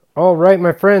All right,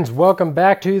 my friends, welcome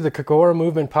back to the Kokora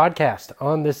Movement Podcast.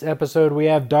 On this episode, we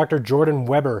have Dr. Jordan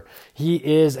Weber. He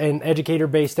is an educator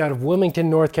based out of Wilmington,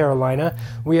 North Carolina.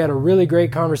 We had a really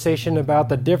great conversation about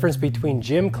the difference between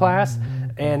gym class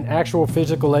and actual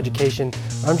physical education.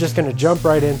 I'm just going to jump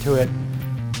right into it.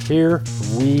 Here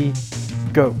we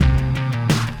go.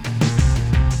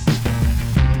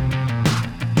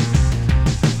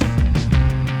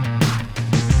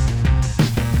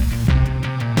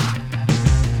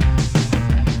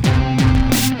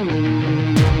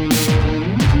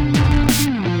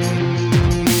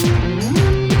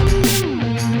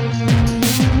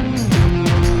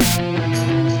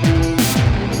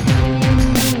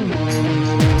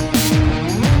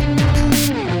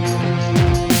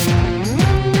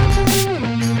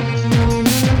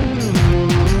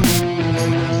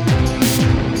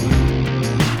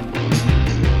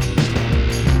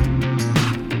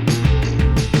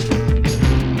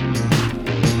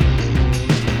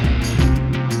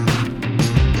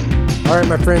 All right,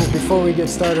 my friends, before we get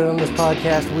started on this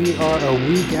podcast, we are a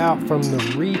week out from the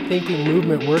Rethinking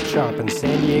Movement Workshop in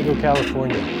San Diego,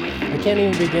 California. I can't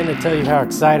even begin to tell you how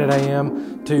excited I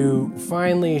am to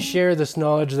finally share this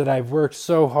knowledge that I've worked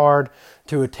so hard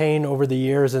to attain over the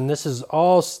years. And this is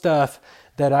all stuff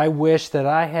that I wish that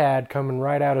I had coming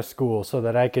right out of school so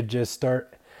that I could just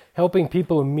start helping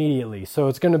people immediately. So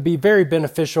it's going to be very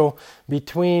beneficial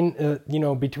between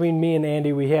me and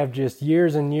Andy. We have just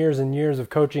years and years and years of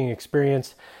coaching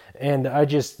experience, and I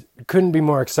just couldn't be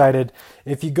more excited.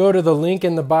 If you go to the link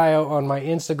in the bio on my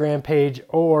Instagram page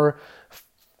or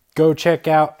go check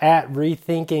out at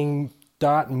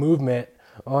rethinking.movement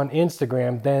on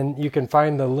Instagram, then you can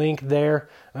find the link there.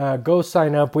 Go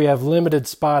sign up. We have limited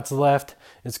spots left.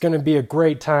 It's going to be a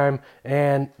great time,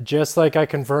 and just like I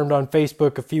confirmed on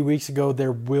Facebook a few weeks ago,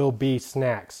 there will be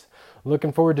snacks.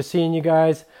 Looking forward to seeing you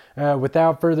guys.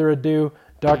 Without further ado,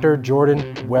 Dr.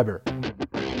 Jordan Weber.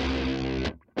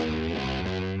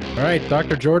 All right,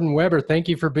 Dr. Jordan Weber, thank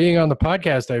you for being on the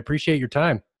podcast. I appreciate your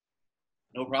time.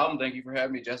 No problem. Thank you for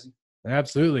having me, Jesse.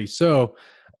 Absolutely. So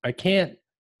I can't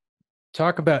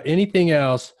talk about anything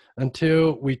else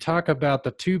until we talk about the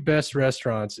two best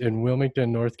restaurants in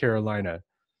Wilmington, North Carolina.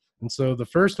 And so the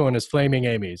first one is Flaming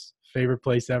Amy's, favorite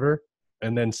place ever,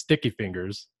 and then Sticky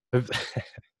Fingers.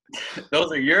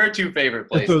 Those are your two favorite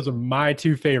places. Those are my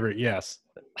two favorite, yes.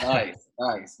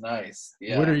 Nice.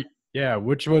 Yeah.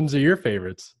 Which ones are your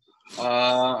favorites?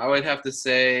 I would have to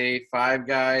say Five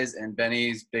Guys and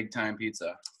Benny's Big Time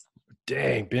Pizza.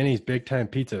 Dang, Benny's Big Time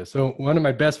Pizza. So one of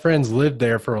my best friends lived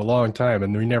there for a long time,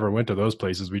 and we never went to those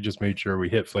places. We just made sure we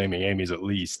hit Flaming Amy's at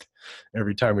least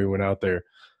every time we went out there.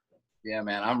 Yeah,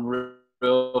 man, I'm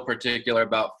real particular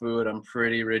about food. I'm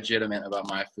pretty legitimate about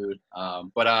my food.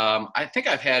 But I think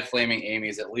I've had Flaming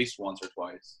Amy's at least once or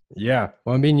twice. Yeah,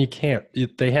 well, I mean, you can't.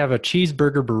 They have a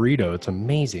cheeseburger burrito. It's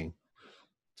amazing.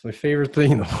 It's my favorite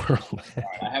thing in the world.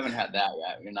 I haven't had that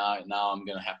yet. Now I'm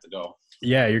going to have to go.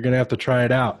 Yeah, you're going to have to try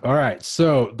it out. All right.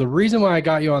 So the reason why I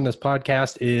got you on this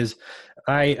podcast is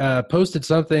I posted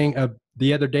something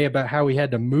the other day about how we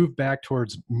had to move back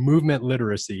towards movement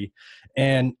literacy.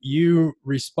 And you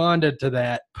responded to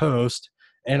that post.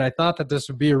 And I thought that this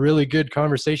would be a really good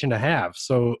conversation to have.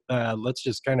 So let's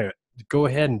just kind of go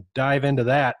ahead and dive into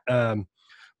that.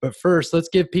 But first, let's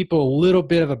give people a little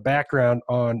bit of a background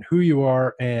on who you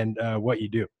are and what you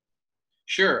do.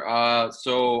 Sure.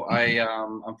 So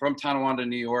I'm from Tonawanda,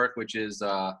 New York, which is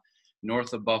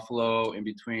north of Buffalo, in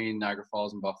between Niagara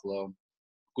Falls and Buffalo.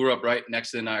 Grew up right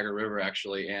next to the Niagara River,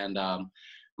 actually. And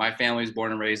my family was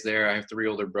born and raised there. I have three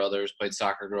older brothers, played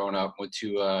soccer growing up, went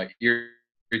to Erie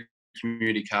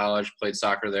Community College, played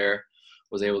soccer there,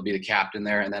 was able to be the captain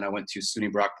there. And then I went to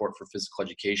SUNY Brockport for physical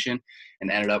education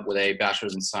and ended up with a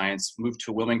bachelor's in science. Moved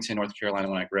to Wilmington, North Carolina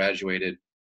when I graduated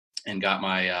and got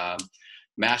my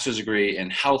master's degree in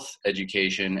health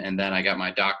education, and then I got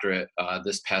my doctorate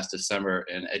this past December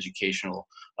in educational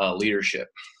leadership.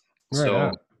 Right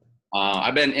so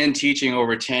I've been in teaching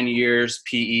over 10 years,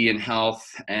 PE and health,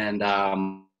 and I've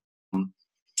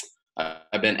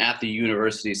been at the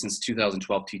university since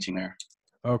 2012 teaching there.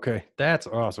 Okay, that's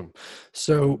awesome.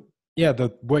 So yeah,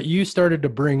 what you started to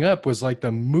bring up was like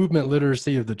the movement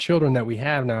literacy of the children that we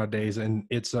have nowadays, and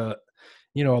it's a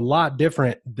lot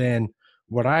different than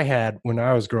what I had when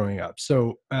I was growing up.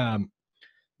 So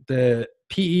the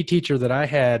PE teacher that I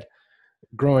had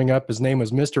growing up, his name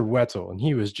was Mr. Wetzel, and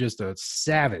he was just a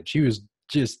savage. He was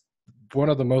just one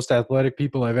of the most athletic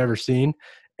people I've ever seen.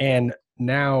 And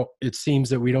now it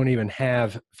seems that we don't even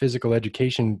have physical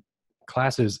education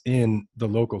classes in the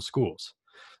local schools.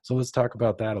 So let's talk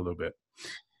about that a little bit.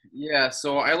 Yeah,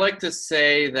 so I like to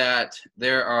say that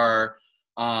there are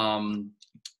Um,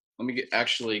 Let me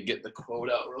actually get the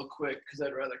quote out real quick because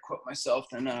I'd rather quote myself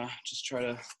than just try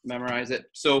to memorize it.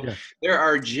 So Yeah. there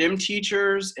are gym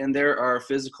teachers and there are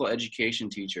physical education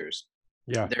teachers.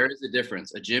 Yeah. There is a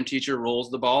difference. A gym teacher rolls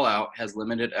the ball out, has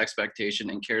limited expectation,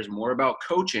 and cares more about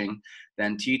coaching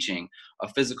than teaching. A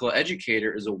physical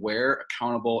educator is aware,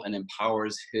 accountable, and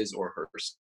empowers his or her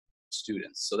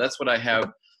students. So that's what I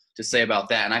have to say about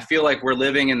that. And I feel like we're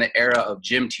living in the era of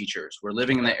gym teachers. We're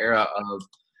living in the era of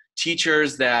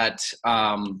teachers that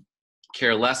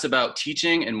care less about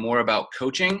teaching and more about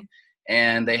coaching.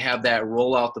 And they have that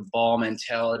roll out the ball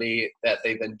mentality that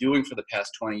they've been doing for the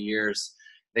past 20 years.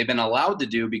 They've been allowed to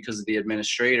do because of the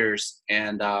administrators.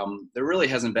 And there really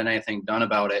hasn't been anything done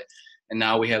about it. And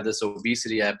now we have this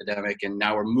obesity epidemic. And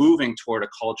now we're moving toward a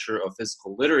culture of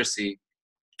physical literacy,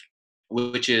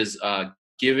 which is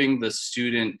giving the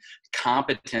student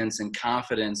competence and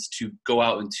confidence to go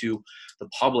out into the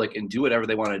public and do whatever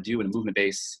they want to do in a movement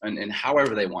base and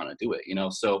however they want to do it,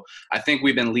 So I think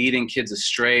we've been leading kids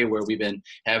astray where we've been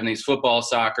having these football,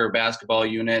 soccer, basketball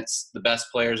units. The best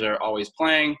players are always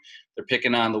playing. They're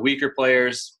picking on the weaker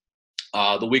players.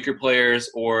 The weaker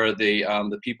players or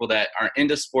the people that aren't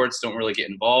into sports don't really get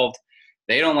involved.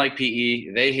 They don't like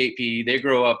PE. They hate PE. They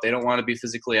grow up. They don't want to be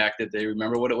physically active. They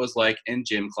remember what it was like in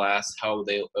gym class, how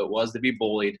it was to be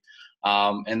bullied.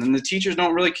 And then the teachers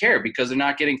don't really care because they're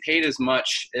not getting paid as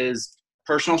much as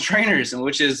personal trainers, and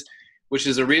which is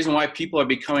a reason why people are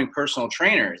becoming personal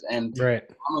trainers. And Right.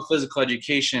 I'm a physical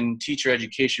education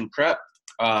education prep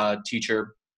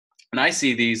teacher. And I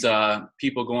see these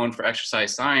people going for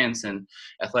exercise science and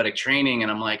athletic training,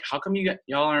 and I'm like, how come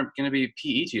y'all aren't going to be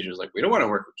PE teachers? Like, we don't want to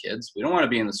work with kids. We don't want to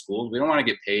be in the schools. We don't want to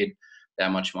get paid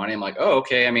that much money. I'm like, oh,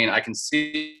 okay. I mean, I can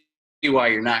see why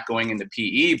you're not going into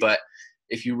PE, but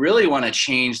if you really want to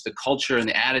change the culture and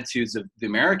the attitudes of the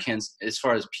Americans as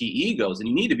far as PE goes, then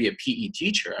you need to be a PE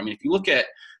teacher. I mean, if you look at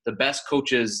the best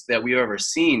coaches that we've ever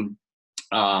seen,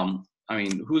 I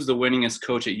mean, who's the winningest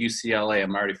coach at UCLA?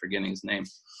 I'm already forgetting his name.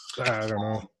 I don't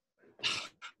know.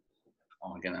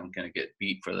 Oh, again, I'm gonna get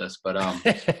beat for this, but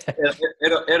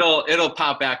it'll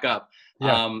pop back up.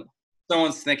 Yeah.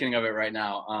 Someone's thinking of it right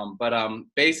now. But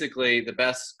basically, the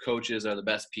best coaches are the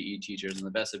best PE teachers, and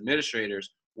the best administrators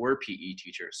were PE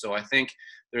teachers. So I think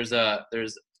there's a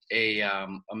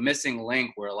missing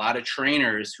link where a lot of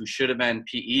trainers who should have been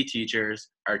PE teachers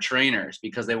are trainers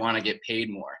because they want to get paid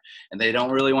more, and they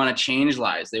don't really want to change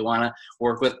lives. They want to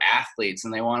work with athletes,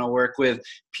 and they want to work with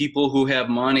people who have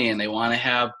money, and they want to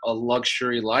have a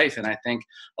luxury life. And I think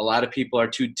a lot of people are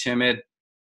too timid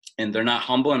and they're not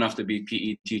humble enough to be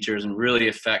PE teachers and really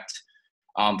affect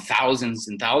thousands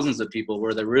and thousands of people,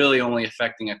 where they're really only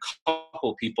affecting a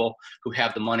couple people who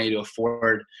have the money to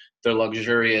afford their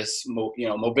luxurious,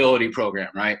 mobility program,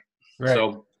 right?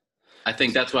 So I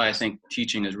think that's why I think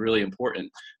teaching is really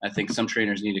important. I think some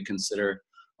trainers need to consider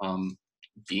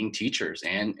being teachers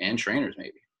and trainers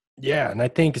maybe. Yeah. And I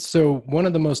think, so one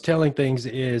of the most telling things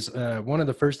is one of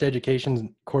the first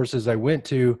education courses I went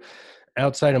to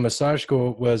outside of massage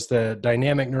school was the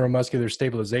dynamic neuromuscular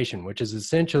stabilization, which is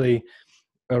essentially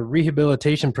a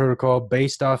rehabilitation protocol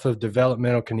based off of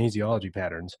developmental kinesiology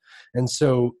patterns. And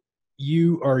so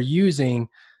you are using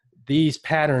these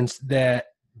patterns that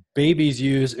babies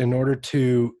use in order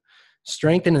to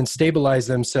strengthen and stabilize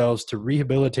themselves to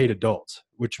rehabilitate adults,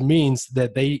 which means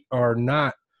that they are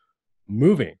not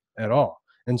moving at all.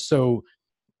 And so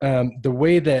the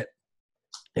way that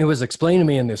it was explained to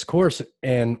me in this course,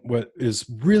 and what is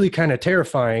really kind of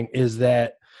terrifying, is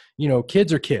that,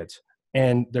 kids are kids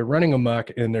and they're running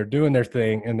amok and they're doing their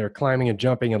thing and they're climbing and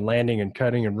jumping and landing and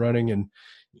cutting and running and,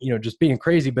 just being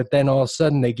crazy. But then all of a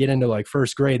sudden they get into like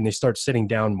first grade and they start sitting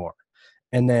down more.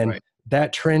 And then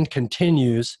that trend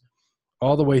continues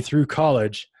all the way through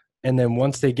college. And then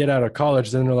once they get out of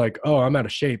college, then they're like, oh, I'm out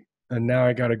of shape and now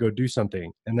I got to go do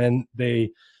something. And then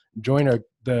they join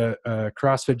the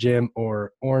CrossFit gym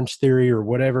or Orange Theory or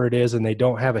whatever it is, and they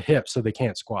don't have a hip, so they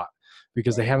can't squat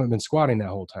because they haven't been squatting that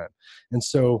whole time. And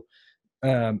so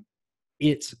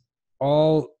it's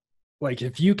all like,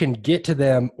 if you can get to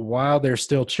them while they're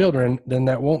still children, then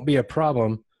that won't be a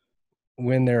problem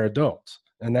when they're adults.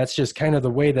 And that's just kind of the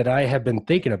way that I have been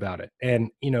thinking about it. And,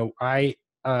 I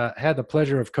had the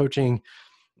pleasure of coaching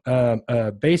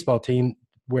a baseball team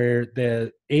where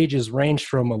the ages ranged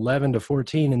from 11 to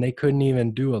 14 and they couldn't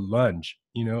even do a lunge,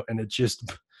 and it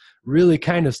just really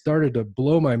kind of started to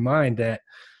blow my mind that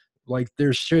like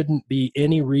there shouldn't be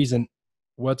any reason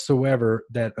whatsoever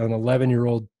that an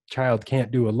 11-year-old child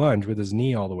can't do a lunge with his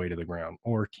knee all the way to the ground,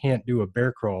 or can't do a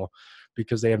bear crawl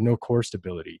because they have no core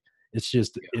stability. It's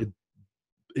just,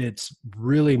 it's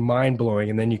really mind blowing.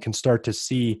 And then you can start to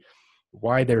see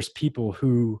why there's people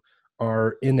who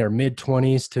are in their mid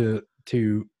 20s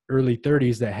to early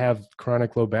 30s that have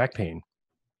chronic low back pain.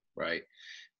 Right.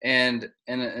 And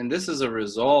this is a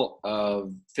result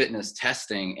of fitness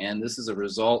testing, and this is a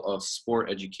result of sport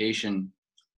education.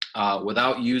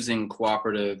 Without using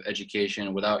cooperative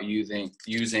education, without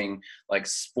using like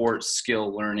sports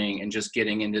skill learning and just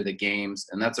getting into the games.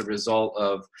 And that's a result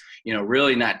of,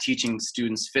 really not teaching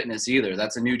students fitness either.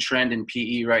 That's a new trend in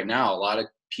PE right now. A lot of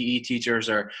PE teachers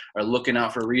are looking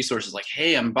out for resources like,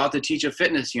 hey, I'm about to teach a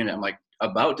fitness unit. I'm like,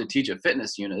 about to teach a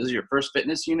fitness unit? This is your first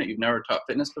fitness unit? You've never taught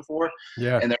fitness before?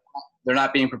 Yeah. And they're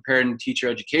not being prepared in teacher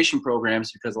education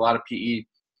programs, because a lot of PE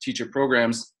teacher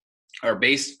programs are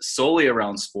based solely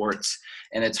around sports,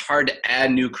 and it's hard to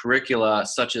add new curricula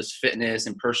such as fitness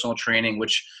and personal training,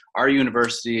 which our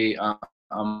university,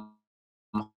 I'm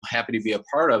happy to be a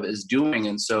part of, is doing.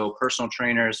 And so personal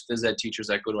trainers, phys ed teachers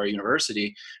that go to our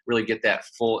university really get that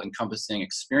full encompassing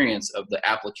experience of the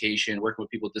application, working with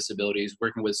people with disabilities,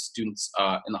 working with students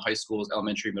in the high schools,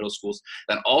 elementary, middle schools,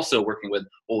 then also working with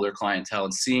older clientele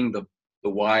and seeing the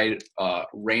wide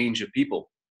range of people.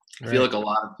 I feel like a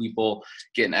lot of people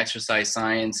get in exercise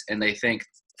science and they think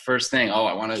first thing, oh,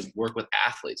 I want to work with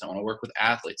athletes. I'm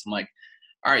like,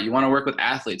 all right, you want to work with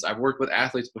athletes? I've worked with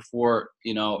athletes before,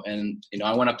 and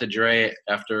I went up to Dre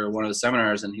after one of the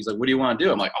seminars and he's like, what do you want to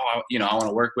do? I'm like, oh, I want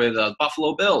to work with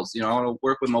Buffalo Bills. I want to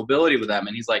work with mobility with them.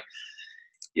 And he's like,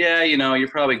 yeah, you're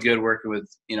probably good working with,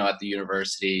 at the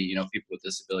university, people with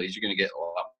disabilities. You're going to get a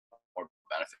lot more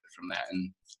benefit from that.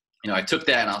 And I took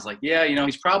that and I was like, yeah,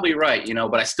 he's probably right,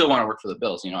 but I still want to work for the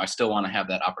Bills. I still want to have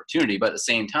that opportunity. But at the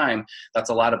same time,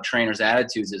 that's a lot of trainers'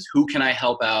 attitudes is who can I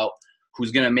help out?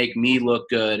 Who's going to make me look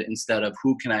good instead of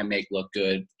who can I make look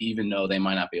good, even though they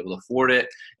might not be able to afford it.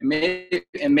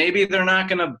 And maybe they're not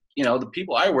going to, the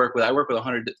people I work with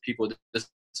 100 people with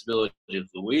disabilities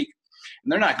a week,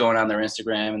 and they're not going on their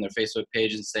Instagram and their Facebook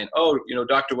pages and saying, oh,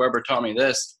 Dr. Weber taught me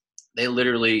this. They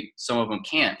literally, some of them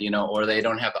can't, or they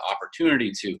don't have the opportunity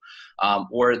to,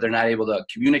 or they're not able to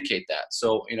communicate that.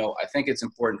 So, I think it's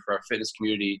important for our fitness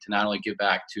community to not only give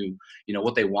back to,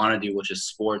 what they want to do, which is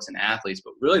sports and athletes,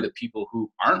 but really the people who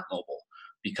aren't mobile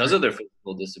because of their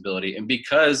physical disability and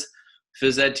because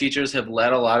phys ed teachers have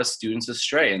led a lot of students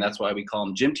astray. And that's why we call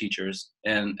them gym teachers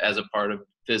and as a part of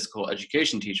physical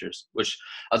education teachers, which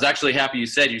I was actually happy you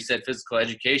said physical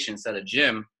education instead of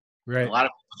gym. Right. A lot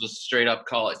of people just straight up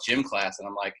call it gym class. And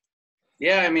I'm like,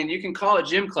 yeah, you can call it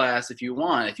gym class if you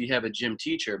want, if you have a gym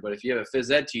teacher, but if you have a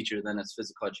phys ed teacher, then it's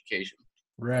physical education.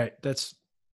 Right. That's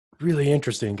really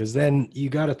interesting, because then you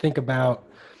got to think about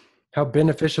how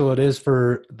beneficial it is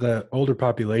for the older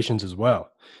populations as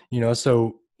well.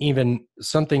 So even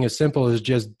something as simple as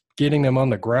just getting them on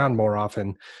the ground more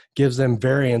often gives them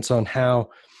variance on how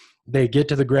they get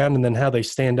to the ground and then how they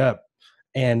stand up.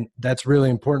 And that's really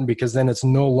important, because then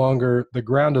the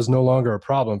ground is no longer a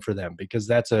problem for them, because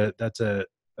that's a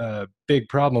big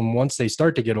problem once they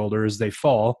start to get older, is they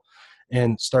fall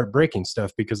and start breaking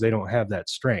stuff because they don't have that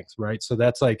strength. Right. So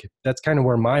that's kind of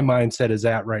where my mindset is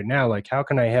at right now. Like, how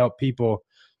can I help people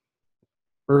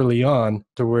early on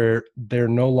to where they're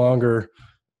no longer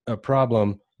a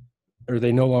problem, or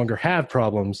they no longer have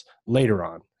problems later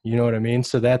on? You know what I mean?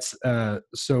 So that's,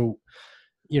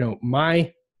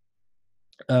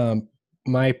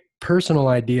 my personal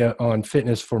idea on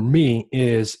fitness for me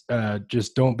is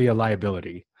just don't be a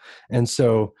liability. And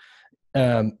so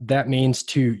that means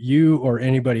to you or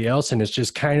anybody else, and it's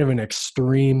just kind of an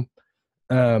extreme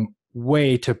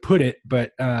way to put it,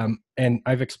 but and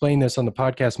I've explained this on the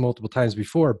podcast multiple times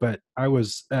before, but I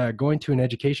was going to an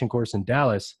education course in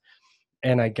Dallas,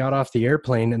 and I got off the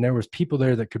airplane and there was people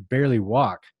there that could barely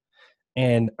walk.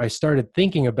 And I started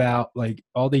thinking about like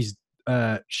all these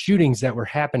shootings that were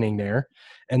happening there.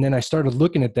 And then I started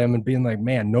looking at them and being like,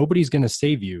 man, nobody's going to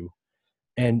save you,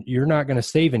 and you're not going to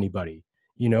save anybody,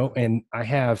 and I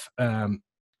have,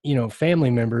 family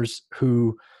members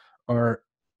who are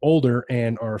older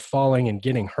and are falling and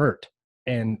getting hurt.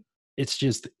 And it's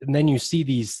just, and then you see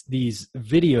these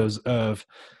videos of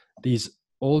these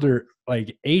older,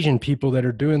 like Asian people that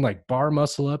are doing like bar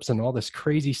muscle ups and all this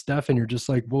crazy stuff. And you're just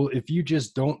like, well, if you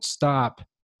just don't stop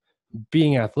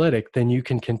being athletic, then you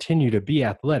can continue to be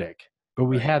athletic. But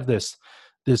we have this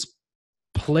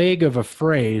plague of a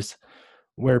phrase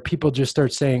where people just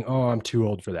start saying, oh, I'm too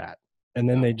old for that. And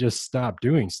then they just stop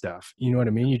doing stuff. You know what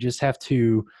I mean? You just have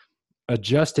to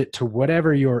adjust it to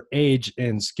whatever your age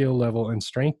and skill level and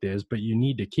strength is, but you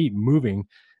need to keep moving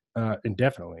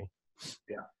indefinitely.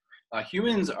 Yeah.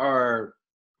 Humans are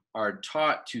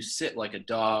taught to sit like a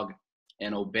dog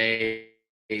and obey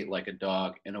like a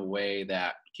dog in a way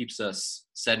that keeps us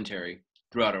sedentary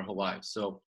throughout our whole lives.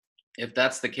 So if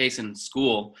that's the case in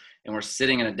school and we're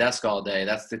sitting in a desk all day,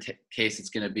 that's the case it's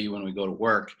going to be when we go to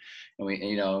work. And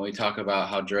we talk about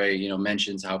how Dre,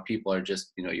 mentions how people are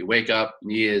just, you wake up,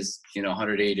 knee is,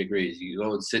 180 degrees. You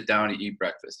go and sit down, you eat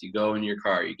breakfast, you go in your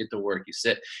car, you get to work,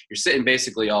 you're sitting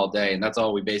basically all day. And that's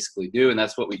all we basically do. And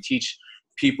that's what we teach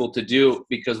people to do,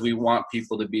 because we want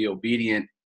people to be obedient,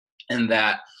 and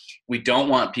that we don't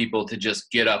want people to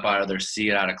just get up out of their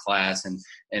seat out of class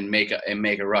and make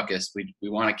a ruckus. We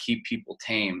want to keep people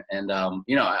tame. And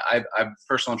I've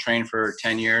personal trained for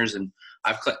 10 years, and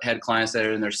I've had clients that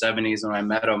are in their 70s when I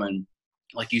met them, and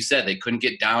like you said, they couldn't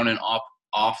get down and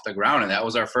off the ground, and that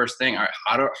was our first thing. All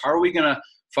right, how are we gonna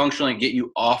functionally get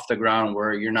you off the ground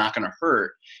where you're not gonna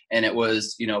hurt? And it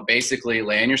was basically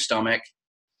lay on your stomach,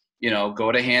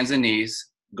 go to hands and knees,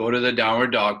 go to the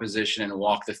downward dog position and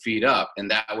walk the feet up.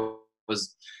 And that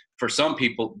was, for some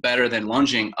people, better than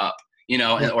lunging up,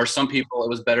 or some people it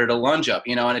was better to lunge up,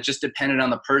 and it just depended on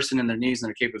the person and their needs and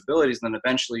their capabilities. And then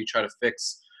eventually you try to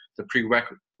fix the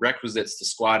prerequisites to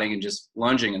squatting and just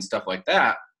lunging and stuff like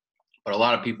that. But a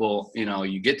lot of people,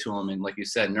 you get to them, and like you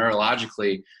said,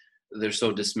 neurologically, they're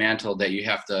so dismantled that you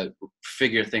have to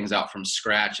figure things out from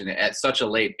scratch. And at such a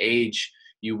late age,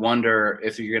 you wonder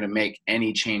if you're going to make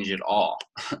any change at all.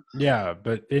 Yeah,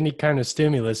 but any kind of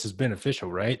stimulus is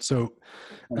beneficial, right? So,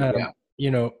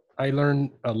 I learned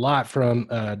a lot from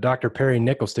Dr. Perry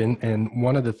Nicholson, and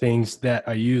one of the things that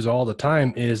I use all the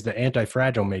time is the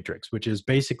anti-fragile matrix, which is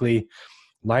basically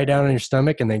lie down on your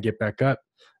stomach and then get back up,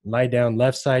 lie down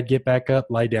left side, get back up,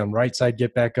 lie down right side,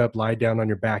 get back up, lie down on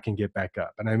your back and get back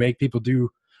up. And I make people do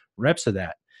reps of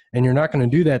that. And you're not going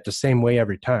to do that the same way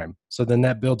every time. So then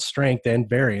that builds strength and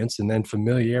variance, and then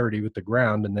familiarity with the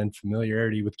ground, and then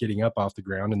familiarity with getting up off the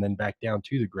ground and then back down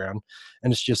to the ground.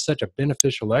 And it's just such a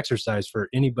beneficial exercise for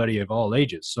anybody of all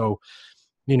ages. So,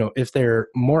 if they're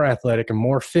more athletic and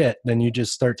more fit, then you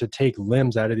just start to take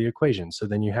limbs out of the equation. So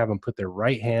then you have them put their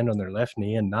right hand on their left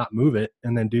knee and not move it,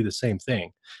 and then do the same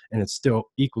thing. And it's still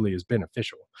equally as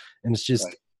beneficial. And it's just,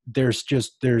 right. there's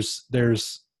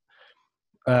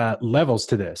levels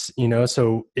to this,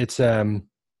 so it's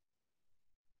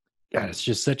it's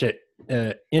just such a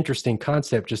interesting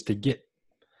concept, just to get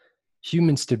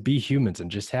humans to be humans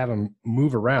and just have them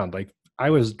move around. Like, I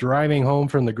was driving home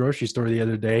from the grocery store the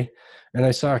other day, and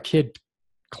I saw a kid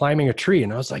climbing a tree,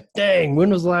 and I was like, dang, when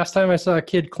was the last time I saw a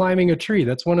kid climbing a tree?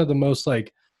 That's one of the most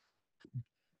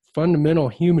fundamental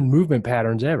human movement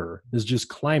patterns ever, is just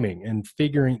climbing and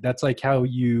figuring. That's like how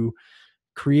you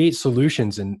create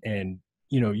solutions and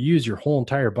use your whole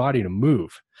entire body to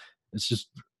move. It's just,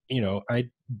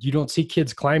 you don't see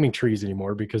kids climbing trees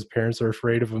anymore because parents are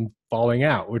afraid of them falling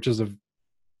out, which is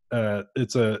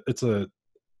it's a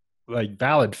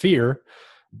valid fear.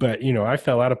 But, I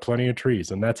fell out of plenty of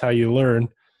trees, and that's how you learn,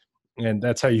 and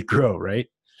that's how you grow, right?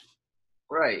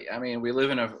 Right. I mean, we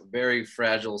live in a very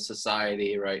fragile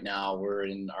society right now. We're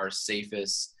in our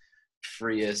safest,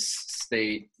 freest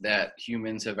state that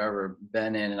humans have ever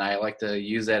been in. And I like to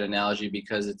use that analogy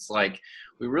because it's like,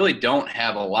 we really don't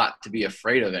have a lot to be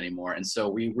afraid of anymore. And so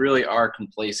we really are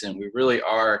complacent. We really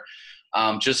are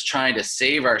just trying to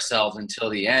save ourselves until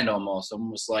the end, almost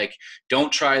like,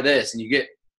 don't try this. And you get,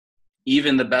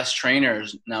 even the best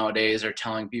trainers nowadays are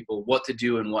telling people what to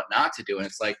do and what not to do. And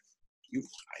it's like,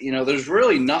 there's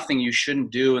really nothing you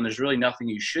shouldn't do, and there's really nothing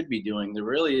you should be doing. There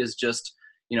really is just,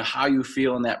 how you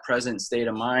feel in that present state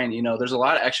of mind. There's a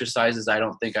lot of exercises I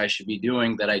don't think I should be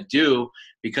doing that I do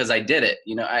because I did it.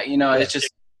 It's just,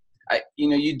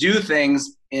 you do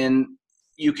things, and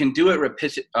you can do it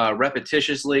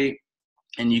repetitiously,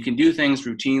 and you can do things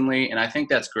routinely. And I think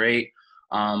that's great.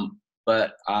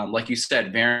 But like you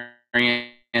said,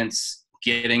 variance,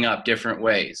 getting up different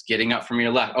ways, getting up from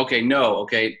your left. Okay, no.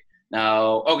 Okay.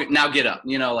 Now get up,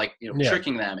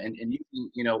 tricking them. And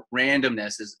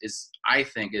randomness is, I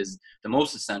think, is the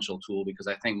most essential tool, because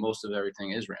I think most of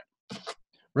everything is random.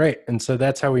 Right. And so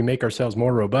that's how we make ourselves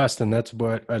more robust. And that's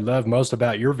what I love most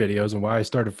about your videos, and why I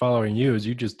started following you, is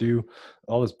you just do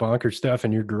all this bonker stuff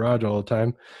in your garage all the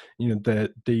time. You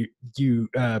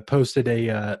posted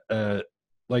a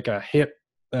hip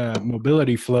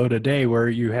mobility flow today where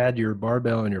you had your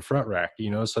barbell in your front rack,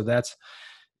 so that's,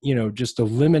 just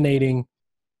eliminating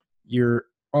your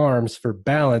arms for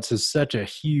balance is such a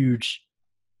huge,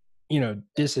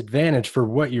 disadvantage for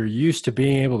what you're used to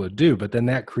being able to do. But then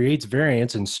that creates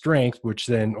variance and strength, which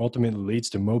then ultimately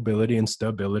leads to mobility and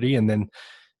stability. And then,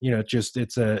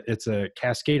 it's a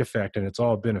cascade effect, and it's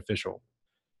all beneficial.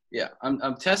 Yeah,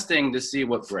 I'm testing to see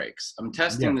what breaks. I'm Yeah.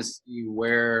 testing to see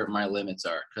where my limits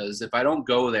are. Because if I don't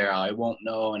go there, I won't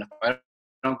know. And if I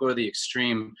don't go to the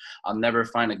extreme, I'll never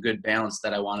find a good balance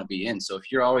that I want to be in. So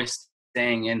if you're always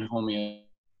staying in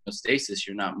homeostasis,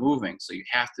 you're not moving. So you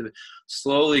have to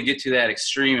slowly get to that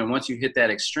extreme. And once you hit that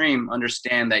extreme,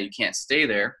 understand that you can't stay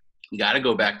there. You got to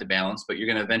go back to balance, but you're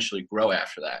going to eventually grow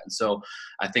after that. And so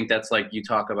I think that's like you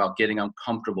talk about getting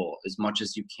uncomfortable as much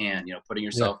as you can, putting Yeah.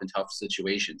 yourself in tough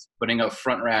situations, putting a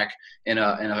front rack in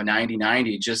a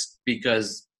 90-90 just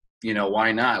because,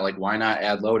 why not? Like, why not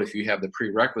add load if you have the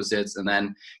prerequisites and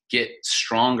then get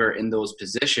stronger in those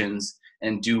positions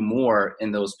and do more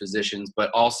in those positions, but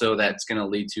also that's going to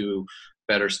lead to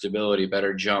better stability,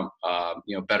 better jump,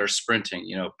 better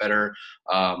sprinting, better,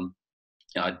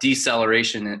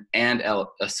 deceleration and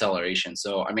acceleration.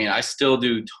 So, I mean, I still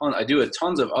do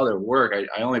tons of other work.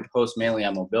 I only post mainly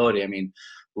on mobility. I mean,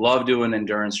 love doing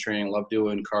endurance training, love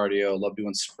doing cardio, love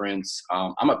doing sprints.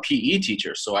 I'm a PE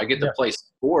teacher, so I get to play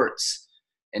sports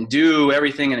and do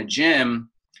everything in a gym.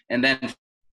 And then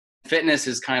fitness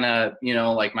is kind of,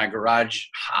 like my garage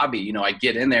hobby. I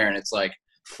get in there and it's like,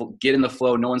 get in the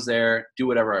flow. No one's there, do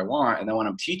whatever I want. And then when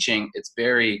I'm teaching, it's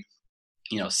very,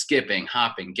 skipping,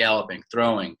 hopping, galloping,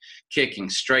 throwing, kicking,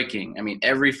 striking. I mean,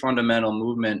 every fundamental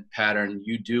movement pattern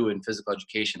you do in physical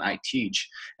education, I teach.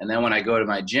 And then when I go to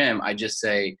my gym, I just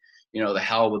say, the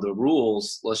hell with the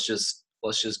rules. Let's just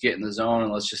get in the zone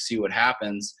and let's just see what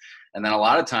happens. And then a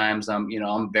lot of times I'm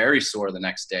very sore the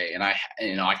next day, and I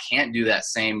can't do that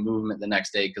same movement the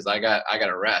next day because I got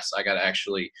to rest. I got to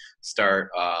actually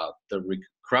start the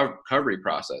recovery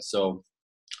process. So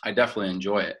I definitely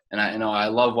enjoy it. And I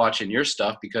love watching your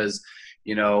stuff because,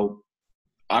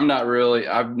 I've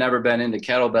never been into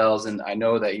kettlebells, and I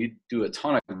know that you do a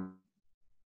ton of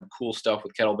cool stuff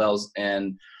with kettlebells.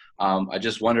 And I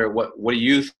just wonder, what do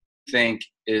you think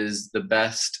is the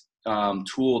best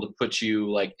tool to put you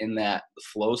like in that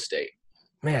flow state?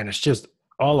 Man, it's just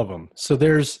all of them. So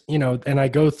there's, and I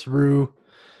go through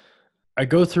a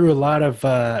lot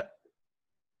of,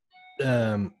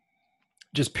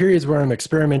 just periods where I'm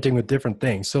experimenting with different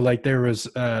things. So like there was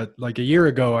like a year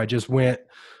ago, I just went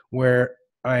where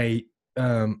I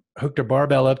hooked a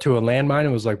barbell up to a landmine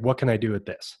and was like, what can I do with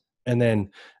this? And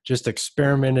then just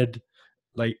experimented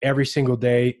like every single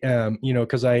day,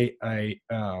 cause I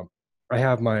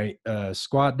have my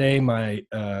squat day, my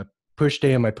push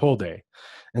day, and my pull day.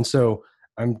 And so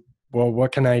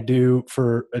what can I do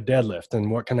for a deadlift, and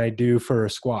what can I do for a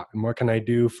squat, and what can I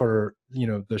do for,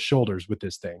 the shoulders with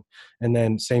this thing? And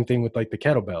then same thing with like the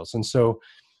kettlebells. And so,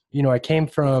 I came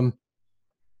from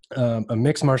a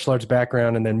mixed martial arts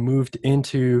background and then moved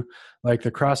into like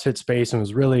the CrossFit space and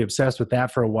was really obsessed with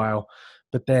that for a while.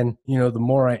 But then, the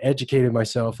more I educated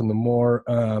myself and the more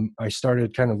I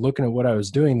started kind of looking at what I was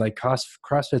doing, like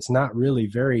CrossFit's not really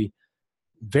very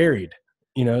varied.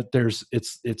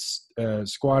 It's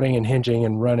squatting and hinging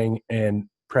and running and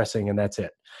pressing, and that's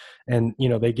it. And,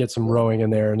 they get some rowing in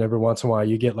there, and every once in a while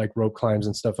you get like rope climbs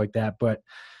and stuff like that. But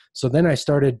so then I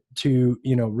started to,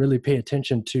 really pay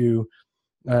attention to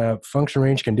function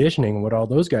range conditioning and what all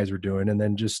those guys were doing. And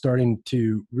then just starting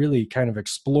to really kind of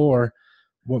explore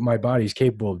what my body's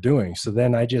capable of doing. So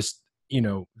then I just,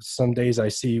 some days I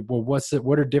see, well,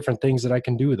 what are different things that I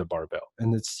can do with a barbell?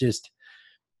 And it's just,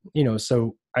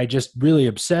 so I just really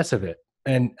obsess of it.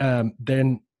 And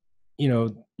then,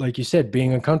 like you said,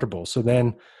 being uncomfortable. So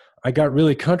then I got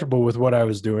really comfortable with what I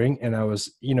was doing. And I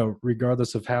was,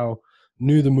 regardless of how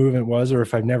new the movement was, or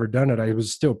if I've never done it, I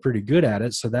was still pretty good at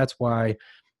it. So that's why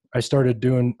I started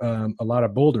doing a lot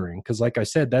of bouldering. Cause like I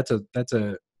said, that's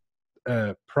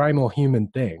a primal human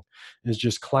thing, is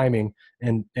just climbing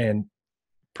and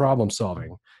problem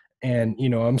solving. And,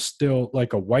 I'm still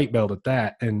like a white belt at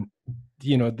that. And,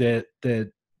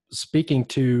 the speaking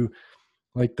to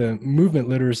like the movement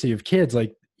literacy of kids,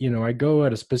 like, I go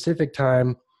at a specific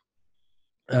time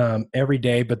every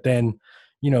day, but then,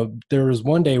 there was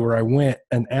one day where I went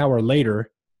an hour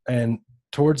later, and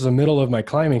towards the middle of my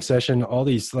climbing session, all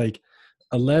these like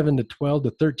 11 to 12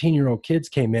 to 13-year-old kids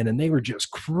came in, and they were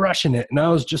just crushing it. And I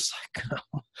was just like,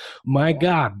 oh, my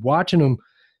God, watching them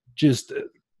just,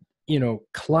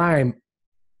 climb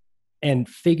and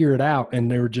figure it out. And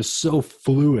they were just so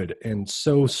fluid and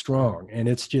so strong. And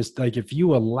it's just like, if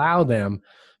you allow them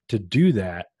to do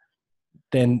that,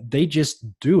 then they just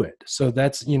do it. So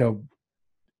that's,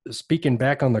 speaking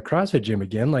back on the CrossFit gym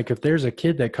again, like if there's a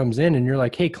kid that comes in and you're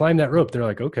like, hey, climb that rope, they're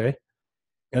like, okay.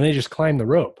 And they just climb the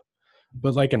rope.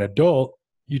 But like an adult,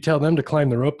 you tell them to climb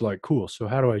the rope, like, cool. So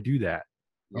how do I do that?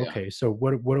 Yeah. Okay. So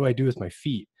what do I do with my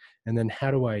feet? And then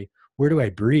where do I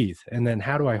breathe? And then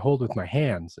how do I hold with my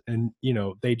hands? And,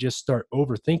 they just start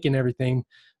overthinking everything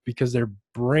because their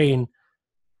brain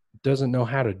doesn't know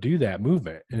how to do that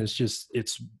movement. And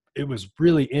it was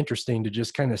really interesting to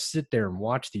just kind of sit there and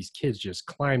watch these kids just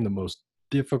climb the most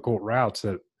difficult routes.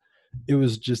 That it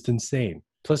was just insane.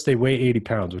 Plus they weigh 80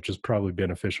 pounds, which is probably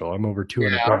beneficial. I'm over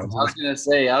 200 Yeah, pounds. I was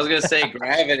gonna say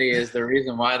gravity is the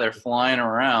reason why they're flying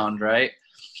around, right?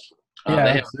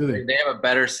 Yeah, they absolutely. they have a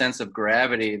better sense of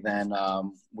gravity than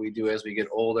we do as we get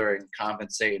older and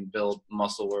compensate and build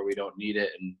muscle where we don't need it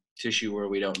and tissue where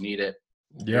we don't need it.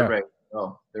 Yeah.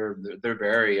 They're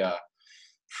very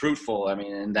fruitful. I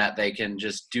mean, in that they can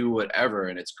just do whatever,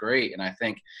 and it's great. And I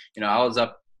think, I was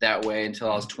up that way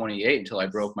until I was 28, until I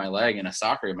broke my leg in a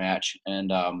soccer match,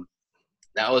 and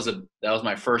that was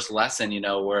my first lesson,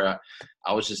 where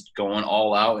I was just going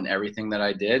all out in everything that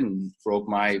I did, and broke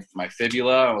my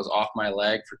fibula. I was off my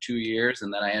leg for 2 years,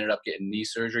 and then I ended up getting knee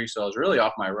surgery. So I was really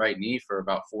off my right knee for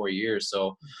about 4 years.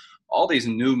 So all these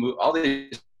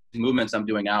movements I'm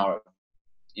doing now,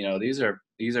 these are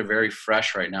very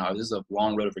fresh right now. This is a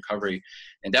long road of recovery,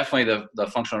 and definitely the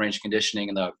functional range conditioning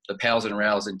and the PALS and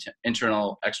RALS,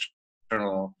 internal,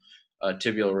 external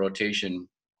tibial rotation.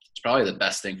 It's probably the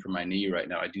best thing for my knee right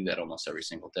now. I do that almost every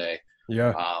single day.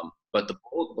 Yeah. But the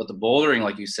bouldering,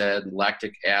 like you said,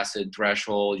 lactic acid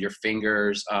threshold, your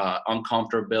fingers,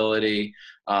 uncomfortability.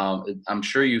 I'm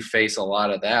sure you face a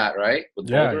lot of that, right? With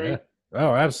bouldering. Yeah.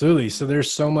 Oh, absolutely. So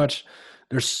there's so much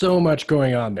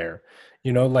going on there,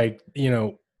 like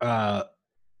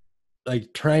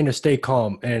trying to stay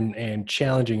calm and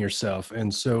challenging yourself.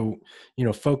 And so,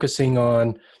 focusing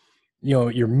on,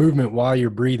 your movement while you're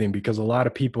breathing, because a lot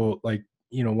of people, like,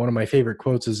 one of my favorite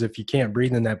quotes is, if you can't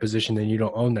breathe in that position, then you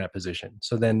don't own that position.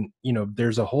 So then,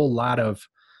 there's a whole lot of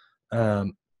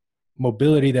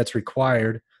mobility that's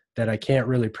required that I can't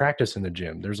really practice in the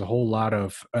gym. There's a whole lot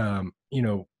of, I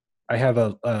have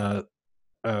a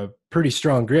pretty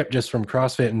strong grip just from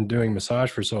CrossFit and doing massage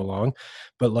for so long.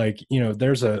 But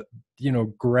there's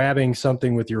grabbing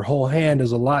something with your whole hand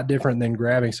is a lot different than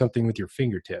grabbing something with your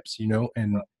fingertips,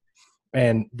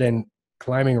 and then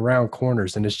climbing around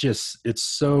corners. And it's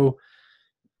so,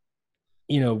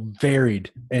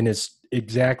 varied, and it's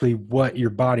exactly what your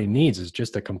body needs is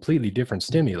just a completely different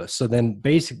stimulus. So then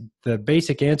the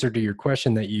basic answer to your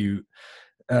question that you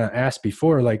asked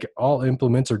before, like, all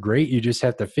implements are great. You just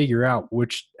have to figure out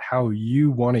how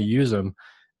you want to use them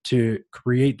to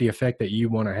create the effect that you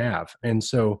want to have. And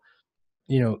so,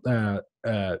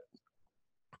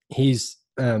 he's,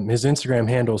 his Instagram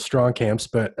handle is Strong Camps,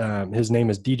 but his name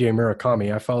is DJ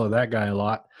Murakami. I follow that guy a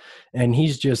lot. And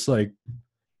he's just like,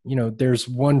 there's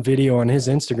one video on his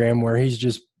Instagram where he's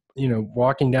just,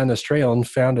 walking down this trail and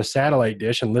found a satellite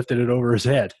dish and lifted it over his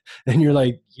head. And you're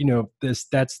like,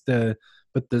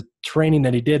 but the training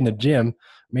that he did in the gym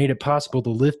made it possible to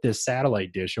lift this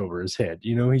satellite dish over his head.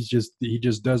 He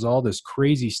just does all this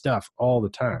crazy stuff all the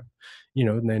time,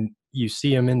 and then you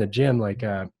see him in the gym, like,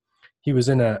 he was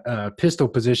in a pistol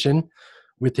position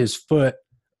with his foot,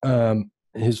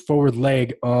 his forward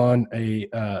leg on a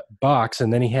box,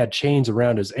 and then he had chains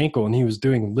around his ankle, and he was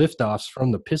doing liftoffs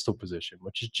from the pistol position,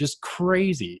 which is just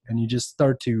crazy. And you just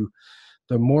start to,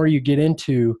 the more you get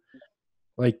into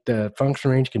like the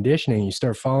functional range conditioning, you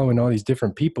start following all these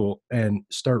different people and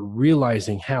start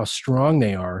realizing how strong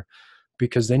they are,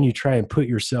 because then you try and put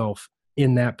yourself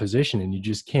in that position and you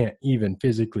just can't even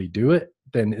physically do it.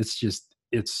 Then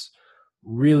it's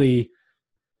really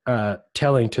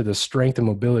telling to the strength and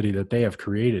mobility that they have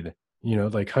created.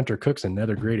 Like Hunter Cook's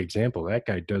another great example. That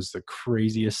guy does the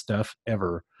craziest stuff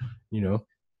ever,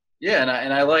 Yeah,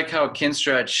 and I like how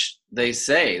Kinstretch, they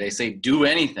say do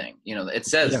anything. It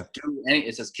says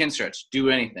it says Kinstretch, do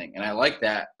anything. And I like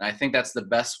that. And I think that's the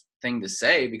best thing to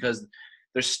say, because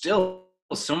there's still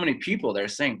so many people that are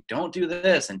saying don't do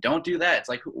this and don't do that. It's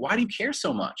like, why do you care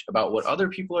so much about what other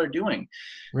people are doing?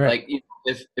 Right. Like,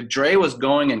 if Dre was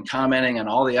going and commenting on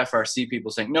all the FRC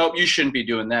people saying, nope, you shouldn't be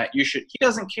doing that, he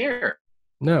doesn't care.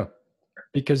 No,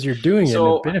 because you're doing it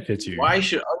and it benefits you. Why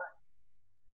should other?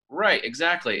 Right,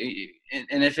 exactly.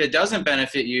 And if it doesn't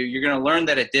benefit you, you're going to learn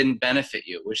that it didn't benefit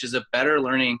you, which is a better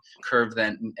learning curve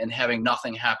than having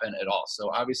nothing happen at all.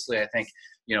 So obviously, I think,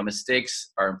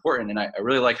 mistakes are important. And I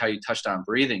really like how you touched on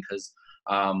breathing, because,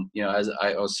 as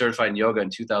I was certified in yoga in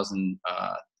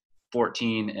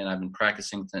 2014, and I've been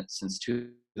practicing since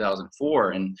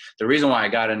 2004. And the reason why I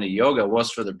got into yoga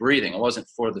was for the breathing. It wasn't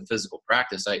for the physical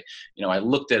practice. I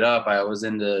looked it up. I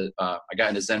got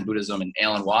into Zen Buddhism and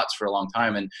Alan Watts for a long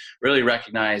time, and really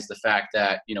recognized the fact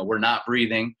that, we're not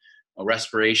breathing.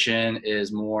 respiration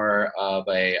is more of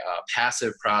a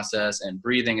passive process, and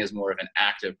breathing is more of an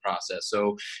active process.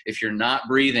 So if you're not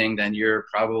breathing, then you're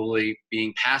probably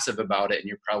being passive about it, and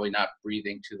you're probably not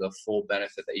breathing to the full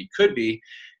benefit that you could be.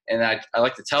 And I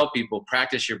like to tell people,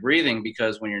 practice your breathing,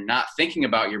 because when you're not thinking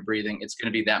about your breathing, it's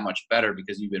going to be that much better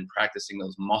because you've been practicing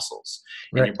those muscles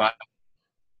in your body.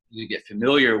 You get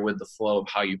familiar with the flow of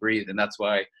how you breathe. And that's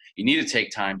why you need to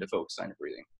take time to focus on your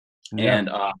breathing. Yeah.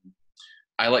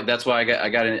 And that's why I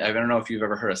don't know if you've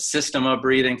ever heard of Systema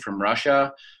breathing from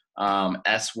Russia.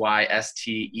 Systema,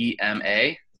 Systema,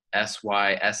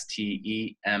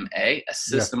 a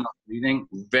system of breathing.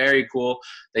 Very cool.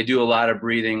 They do a lot of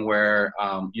breathing where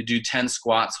you do 10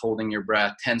 squats holding your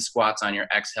breath, 10 squats on your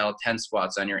exhale, 10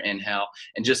 squats on your inhale,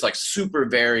 and just like super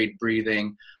varied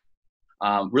breathing.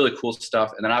 Really cool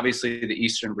stuff. And then obviously the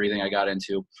Eastern breathing I got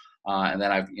into, and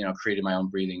then I've, created my own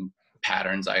breathing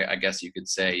patterns. I guess you could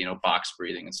say, box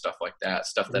breathing and stuff like that,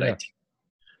 I teach.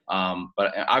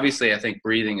 But obviously I think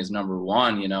breathing is number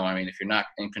one. If you're not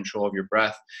in control of your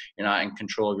breath, you're not in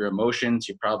control of your emotions,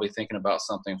 you're probably thinking about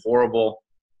something horrible.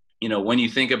 When you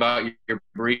think about your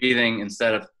breathing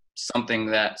instead of something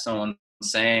that someone's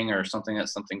saying or something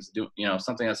that's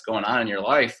going on in your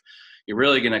life, you're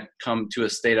really going to come to a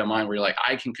state of mind where you're like,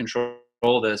 I can control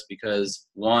this because,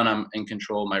 one, I'm in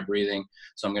control of my breathing.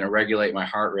 So I'm going to regulate my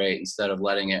heart rate instead of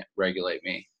letting it regulate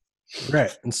me.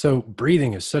 Right. And so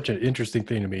breathing is such an interesting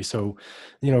thing to me. So,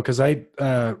 because I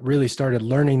really started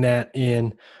learning that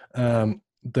in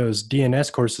those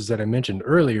DNS courses that I mentioned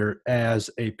earlier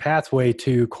as a pathway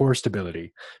to core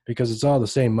stability, because it's all the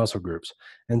same muscle groups.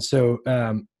 And so,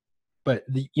 then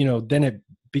it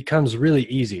becomes really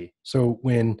easy. So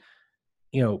when,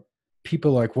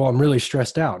 people are like, well, I'm really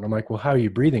stressed out. And I'm like, well, how are you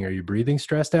breathing? Are you breathing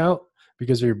stressed out?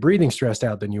 Because if you're breathing stressed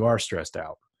out, then you are stressed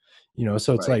out.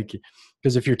 So it's like,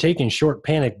 because if you're taking short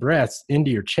panic breaths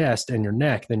into your chest and your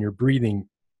neck, then you're breathing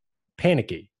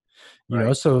panicky,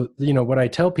 So, what I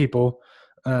tell people,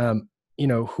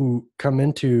 who come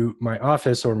into my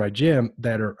office or my gym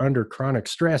that are under chronic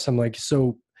stress, I'm like,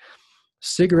 so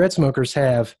cigarette smokers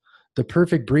have the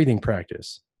perfect breathing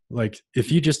practice. Like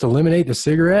if you just eliminate the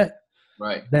cigarette,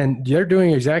 then they're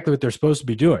doing exactly what they're supposed to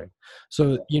be doing.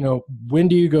 So, when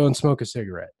do you go and smoke a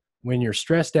cigarette? When you're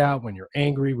stressed out, when you're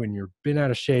angry, when you've been out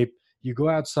of shape, you go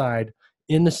outside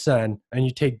in the sun and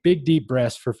you take big, deep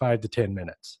breaths for 5 to 10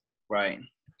 minutes. Right.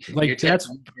 Like that's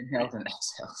inhales and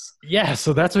exhales. Yeah.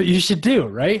 So that's what you should do.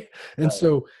 Right. And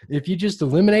so if you just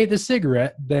eliminate the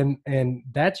cigarette, and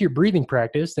that's your breathing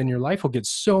practice, then your life will get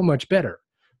so much better,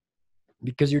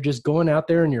 because you're just going out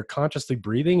there and you're consciously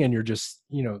breathing and you're just,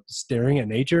 staring at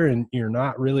nature, and you're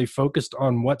not really focused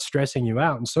on what's stressing you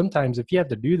out. And sometimes if you have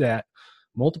to do that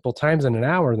multiple times in an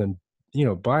hour, then,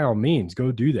 by all means,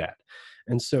 go do that.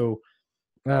 And so,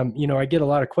 I get a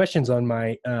lot of questions on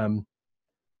my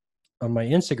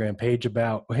Instagram page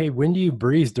about, hey, when do you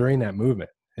breathe during that movement?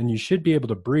 And you should be able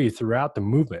to breathe throughout the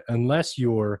movement unless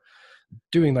you're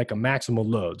doing like a maximal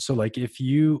load. So like if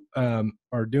you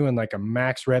are doing like a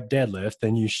max rep deadlift,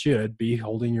 then you should be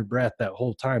holding your breath that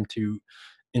whole time to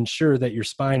ensure that your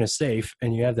spine is safe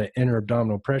and you have that inner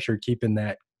abdominal pressure, keeping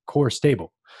that core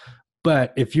stable.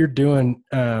 But if you're doing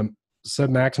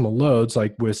submaximal loads,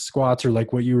 like with squats or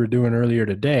like what you were doing earlier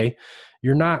today,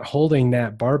 you're not holding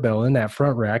that barbell in that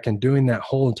front rack and doing that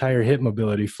whole entire hip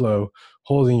mobility flow,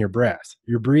 holding your breath.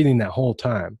 You're breathing that whole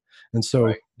time. And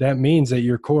so that means that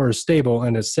your core is stable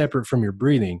and is separate from your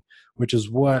breathing, which is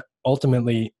what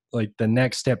ultimately like the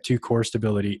next step to core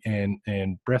stability and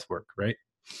breath work, right?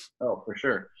 Oh, for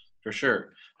sure. For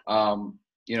sure.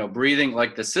 Breathing,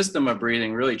 like the system of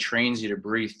breathing really trains you to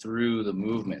breathe through the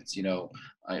movements,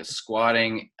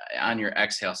 squatting on your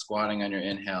exhale, squatting on your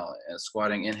inhale,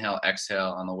 squatting, inhale,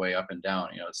 exhale on the way up and down,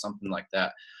 something like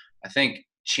that. I think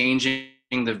changing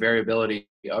the variability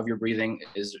of your breathing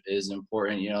is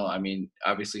important.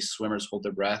 Obviously swimmers hold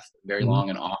their breath very long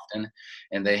and often,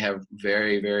 and they have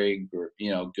very, very,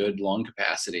 good lung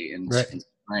capacity and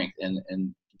strength,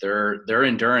 and their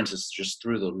endurance is just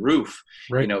through the roof.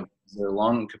 Their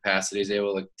lung capacity is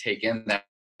able to take in that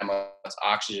much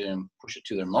oxygen and push it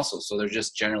to their muscles. So they're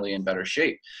just generally in better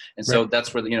shape. And so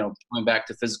that's where, going back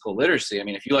to physical literacy,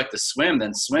 if you like to swim,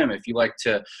 then swim. If you like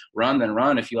to run, then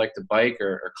run. If you like to bike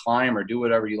or climb or do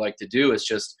whatever you like to do, it's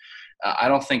just, I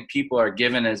don't think people are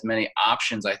given as many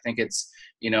options. I think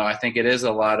it is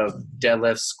a lot of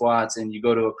deadlifts, squats, and you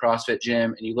go to a CrossFit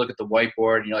gym and you look at the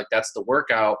whiteboard and you're like, that's the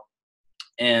workout.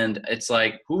 And it's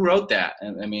like, who wrote that?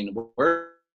 And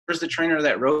where's the trainer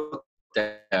that wrote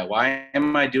at. Why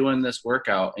am I doing this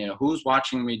workout? Who's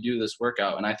watching me do this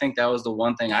workout? And I think that was the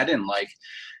one thing I didn't like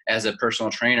as a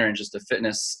personal trainer and just a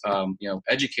fitness,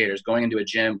 educators, going into a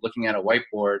gym, looking at a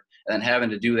whiteboard, and then having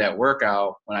to do that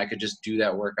workout when I could just do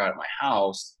that workout at my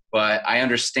house. But I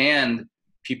understand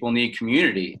people need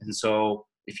community. And so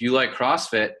if you like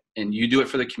CrossFit and you do it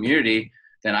for the community,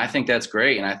 then I think that's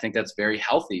great. And I think that's very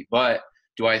healthy. But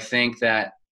do I think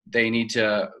that they need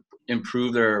to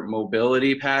improve their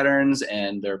mobility patterns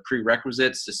and their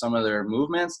prerequisites to some of their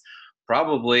movements?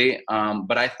 Probably.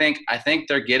 But I think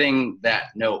they're getting that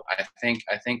note. I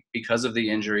think because of the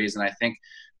injuries, and I think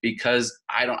because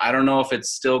I don't know if it's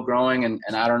still growing, and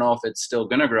I don't know if it's still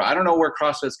going to grow. I don't know where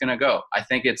CrossFit's going to go. I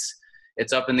think it's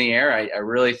up in the air. I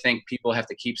really think people have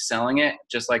to keep selling it,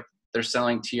 just like they're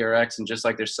selling TRX and just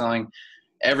like they're selling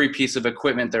every piece of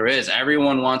equipment there is.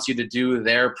 Everyone wants you to do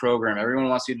their program. Everyone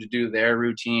wants you to do their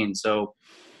routine. So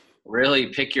really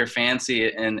pick your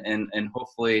fancy, and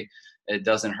hopefully it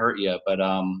doesn't hurt you. But,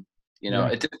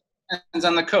 It depends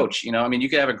on the coach. You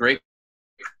could have a great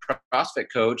CrossFit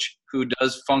coach who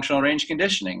does functional range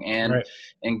conditioning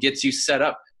and gets you set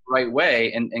up the right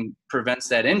way and prevents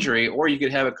that injury. Or you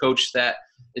could have a coach that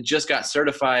it just got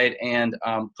certified and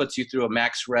puts you through a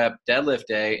max rep deadlift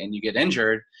day, and you get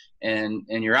injured and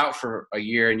you're out for a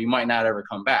year and you might not ever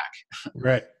come back.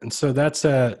 Right. And so that's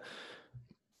a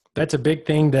big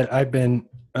thing that I've been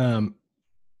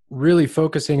really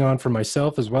focusing on for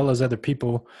myself as well as other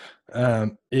people,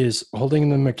 is holding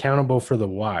them accountable for the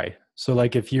why. So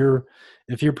like if you're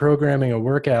programming a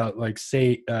workout, like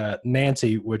say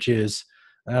Nancy, which is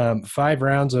 5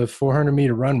 rounds of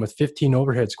 400-meter run with 15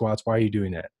 overhead squats, why are you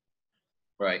doing that?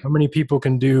 Right. How many people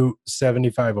can do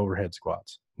 75 overhead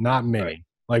squats? Not many. Right.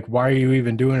 Like, why are you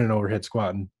even doing an overhead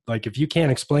squat? And like, if you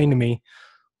can't explain to me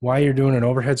why you're doing an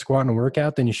overhead squat in a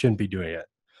workout, then you shouldn't be doing it.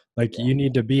 Like, you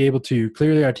need to be able to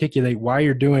clearly articulate why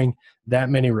you're doing that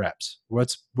many reps.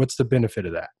 What's the benefit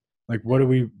of that? Like, what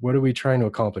are we trying to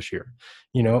accomplish here?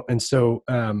 And so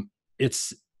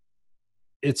it's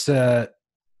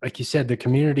like you said, the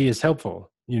community is helpful.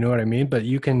 You know what I mean? But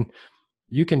you can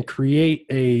create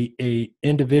a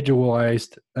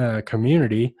individualized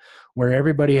community where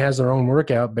everybody has their own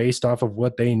workout based off of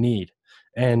what they need.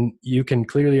 And you can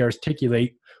clearly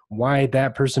articulate why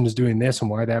that person is doing this and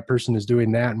why that person is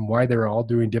doing that and why they're all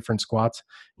doing different squats.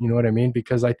 You know what I mean?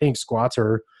 Because I think squats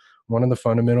are one of the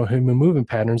fundamental human movement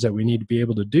patterns that we need to be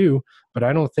able to do. But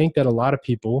I don't think that a lot of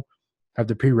people have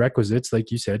the prerequisites, like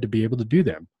you said, to be able to do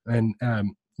them. And,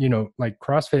 like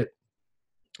CrossFit,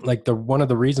 like one of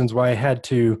the reasons why I had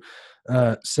to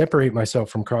separate myself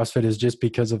from CrossFit is just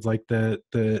because of like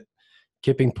the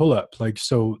kipping pull-up. Like,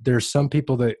 so there's some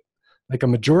people that, like a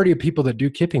majority of people that do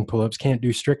kipping pull-ups can't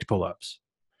do strict pull-ups.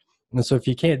 And so if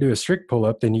you can't do a strict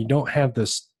pull-up, then you don't have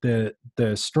the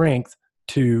strength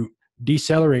to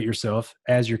decelerate yourself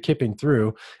as you're kipping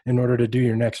through in order to do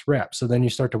your next rep. So then you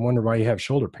start to wonder why you have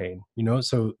shoulder pain,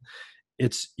 So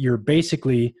you're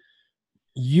basically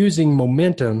using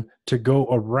momentum to go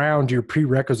around your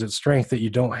prerequisite strength that you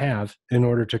don't have in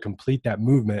order to complete that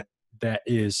movement that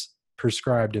is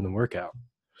prescribed in the workout.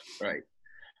 Right.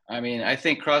 I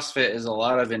think CrossFit is a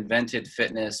lot of invented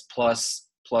fitness plus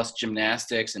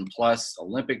gymnastics and plus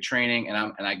Olympic training.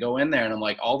 And I go in there and I'm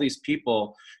like, all these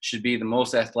people should be the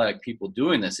most athletic people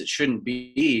doing this. It shouldn't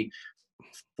be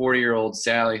 40-year-old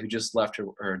Sally who just left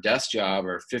her desk job,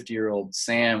 or 50-year-old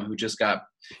Sam who just got,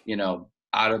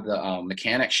 out of the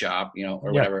mechanic shop,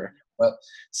 or whatever. But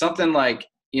something like,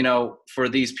 for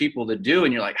these people to do,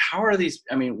 and you're like, how are these,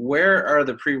 where are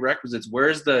the prerequisites?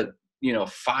 Where's the,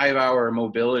 5-hour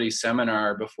mobility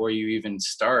seminar before you even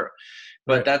start?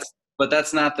 But right.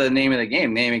 that's not the name of the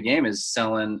game. The name of the game is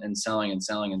selling and selling and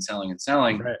selling and selling and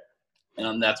selling. Right.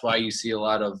 And that's why you see a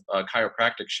lot of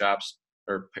chiropractic shops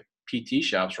or PT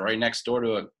shops right next door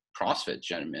to a CrossFit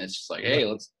gym. It's just like, hey,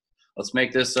 let's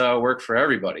make this work for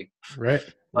everybody. Right.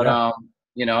 But, I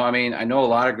know a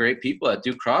lot of great people that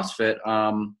do CrossFit.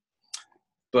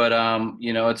 But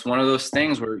it's one of those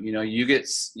things where, you get,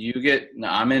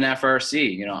 I'm in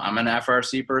FRC, I'm an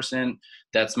FRC person.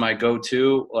 That's my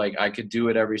go-to. Like, I could do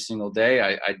it every single day.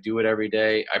 I do it every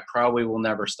day. I probably will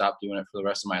never stop doing it for the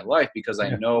rest of my life, because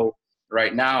I know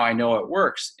right now, I know it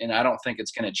works, and I don't think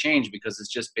it's going to change, because it's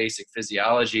just basic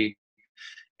physiology.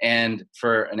 And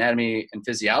for anatomy and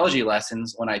physiology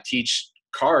lessons, when I teach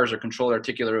CARs or controlled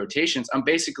articular rotations, I'm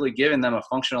basically giving them a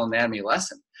functional anatomy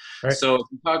lesson. Right. So if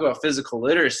you talk about physical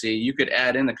literacy, you could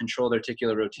add in the controlled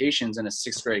articular rotations in a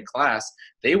 6th grade class.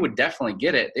 They would definitely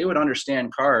get it. They would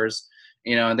understand CARs,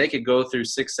 and they could go through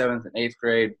 6th, 7th, and 8th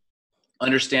grade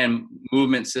understand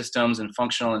movement systems and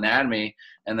functional anatomy.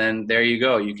 And then there you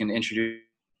go. You can introduce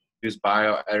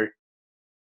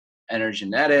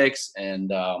bioenergenetics and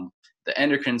the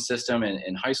endocrine system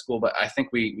in high school. But I think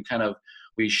we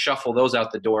shuffle those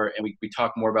out the door, and we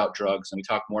talk more about drugs, and we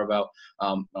talk more about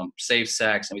safe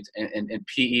sex, and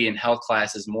PE and health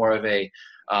class is more of a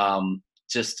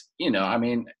just, I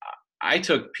mean, I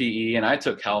took PE and I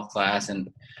took health class, and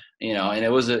and it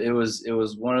was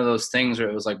one of those things where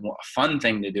it was like a fun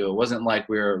thing to do. It wasn't like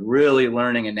we were really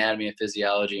learning anatomy and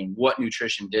physiology and what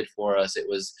nutrition did for us. It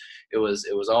was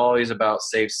always about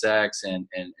safe sex and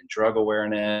drug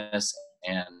awareness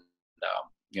and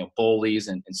bullies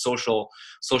and social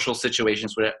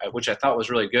situations, which I thought was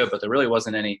really good. But there really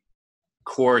wasn't any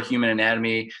core human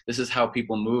anatomy. This is how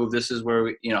people move. This is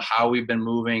where how we've been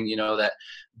moving. That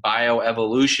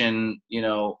bioevolution.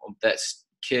 That's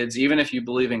kids, even if you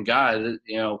believe in God,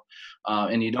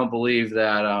 and you don't believe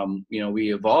that,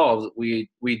 we evolved, we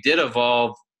did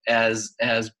evolve as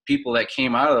people that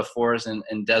came out of the forest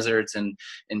and deserts and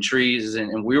trees,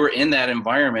 and we were in that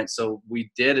environment. So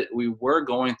we were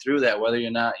going through that, whether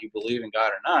or not you believe in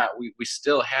God or not. We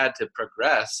still had to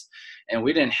progress, and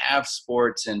we didn't have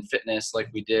sports and fitness like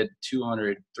we did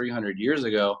 200, 300 years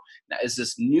ago. Now it's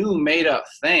this new made up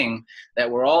thing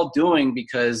that we're all doing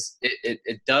because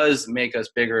it does make us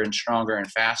bigger and stronger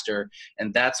and faster.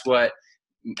 And that's what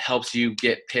helps you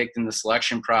get picked in the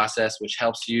selection process, which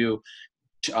helps you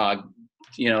have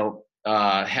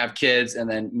kids and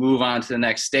then move on to the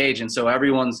next stage. And so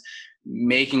everyone's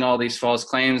making all these false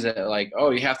claims that like, oh,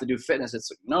 you have to do fitness. It's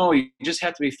like, no, you just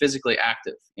have to be physically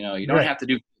active. You don't have to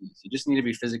do fitness. You just need to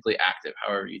be physically active,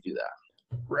 however you do that.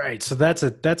 Right. So that's a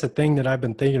thing that I've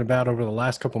been thinking about over the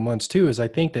last couple of months too, is I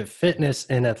think that fitness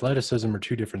and athleticism are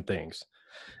two different things.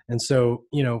 And so,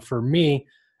 for me,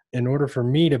 in order for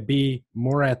me to be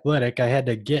more athletic, I had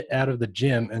to get out of the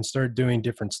gym and start doing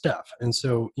different stuff. And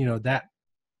so, that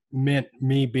meant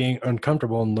me being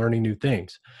uncomfortable and learning new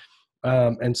things.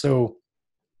 And so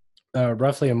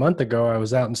roughly a month ago, I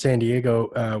was out in San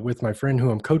Diego with my friend who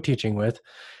I'm co-teaching with.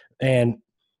 And,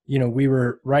 we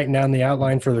were writing down the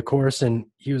outline for the course, and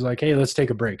he was like, hey, let's take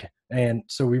a break. And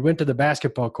so we went to the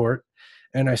basketball court,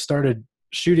 and I started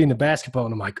shooting the basketball,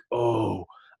 and I'm like, oh,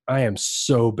 I am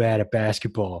so bad at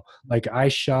basketball. Like I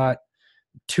shot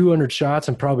 200 shots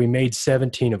and probably made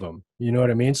 17 of them. You know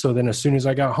what I mean? So then as soon as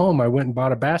I got home, I went and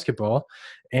bought a basketball,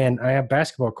 and I have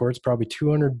basketball courts probably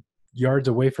 200 yards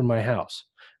away from my house.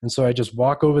 And so I just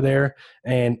walk over there,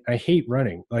 and I hate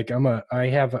running. Like I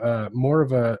have more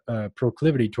of a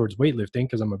proclivity towards weightlifting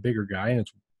because I'm a bigger guy and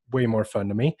it's way more fun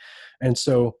to me. And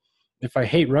so if I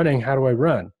hate running, how do I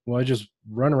run? Well, I just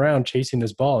run around chasing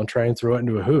this ball and try and throw it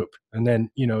into a hoop. And then,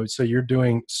 so you're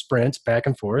doing sprints back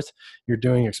and forth. You're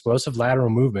doing explosive lateral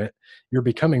movement. You're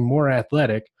becoming more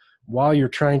athletic while you're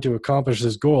trying to accomplish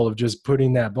this goal of just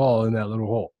putting that ball in that little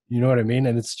hole. You know what I mean?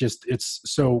 And it's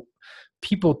so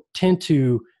people tend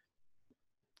to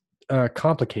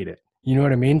complicate it. You know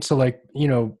what I mean? So like,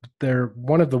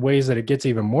 one of the ways that it gets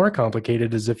even more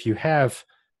complicated is if you have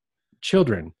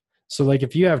children. So like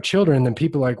if you have children, then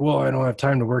people are like, well, I don't have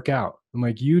time to work out. I'm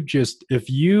like, if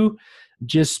you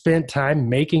just spent time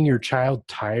making your child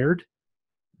tired,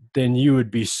 then you would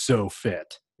be so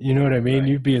fit. You know what I mean? Right.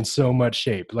 You'd be in so much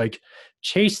shape. Like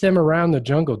chase them around the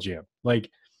jungle gym. Like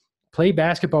play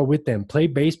basketball with them, play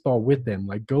baseball with them,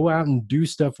 like go out and do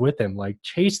stuff with them, like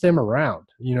chase them around,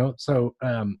 So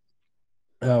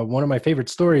one of my favorite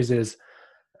stories is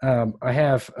I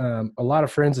have a lot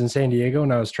of friends in San Diego,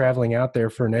 and I was traveling out there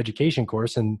for an education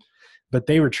course, but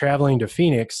they were traveling to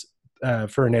Phoenix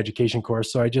for an education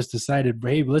course. So I just decided,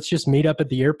 hey, let's just meet up at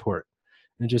the airport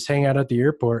and just hang out at the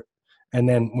airport. And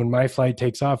then when my flight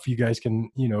takes off, you guys can,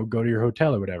 go to your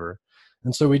hotel or whatever.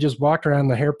 And so we just walked around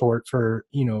the airport for,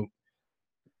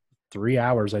 3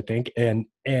 hours, I think. And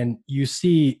you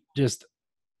see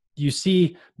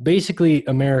basically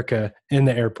America in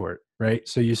the airport, right?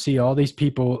 So you see all these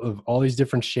people of all these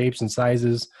different shapes and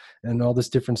sizes and all this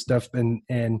different stuff. And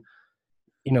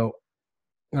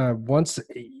once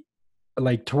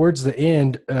like towards the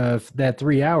end of that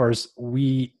 3 hours,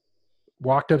 we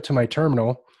walked up to my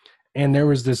terminal, and there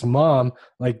was this mom,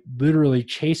 like literally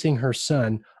chasing her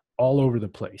son all over the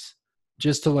place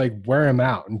just to like wear him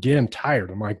out and get him tired.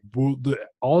 I'm like, well,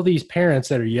 all these parents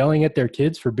that are yelling at their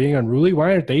kids for being unruly,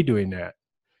 why aren't they doing that?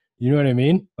 You know what I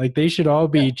mean? Like they should all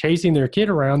be chasing their kid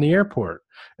around the airport,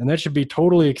 and that should be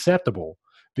totally acceptable,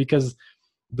 because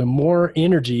the more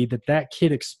energy that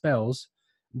kid expels,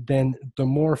 then the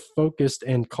more focused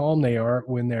and calm they are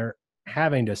when they're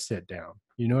having to sit down.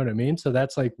 You know what I mean? So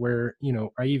that's like where,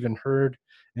 I even heard,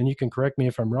 and you can correct me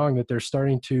if I'm wrong, that they're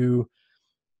starting to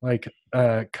like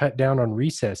cut down on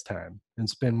recess time and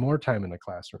spend more time in the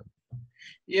classroom.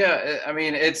 Yeah, I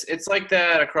mean it's like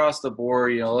that across the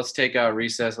board. Let's take out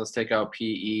recess, let's take out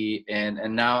PE,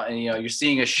 and now you're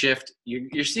seeing a shift.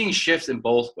 You're seeing shifts in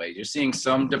both ways. You're seeing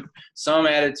some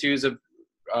attitudes of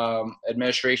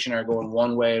administration are going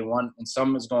one way, and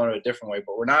some is going a different way.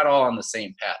 But we're not all on the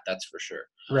same path. That's for sure.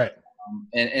 Right.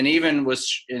 And even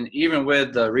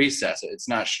with the recess, it's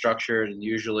not structured, and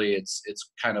usually it's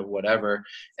kind of whatever,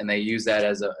 and they use that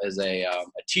as a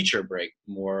teacher break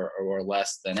more or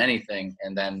less than anything,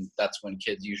 and then that's when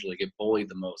kids usually get bullied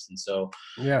the most. And so,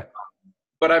 yeah.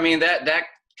 But I mean that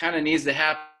kind of needs to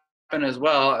happen as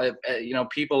well.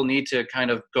 People need to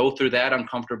kind of go through that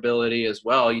uncomfortability as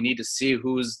well. You need to see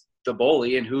who's the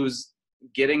bully and who's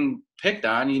getting picked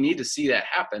on. You need to see that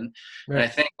happen, right. And I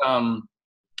think.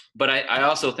 But I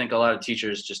also think a lot of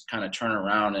teachers just kind of turn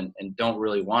around and don't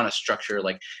really want to structure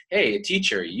like, hey,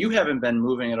 teacher, you haven't been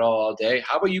moving at all day.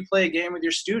 How about you play a game with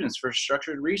your students for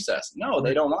structured recess? No,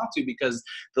 they don't want to, because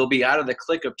they'll be out of the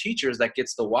clique of teachers that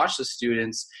gets to watch the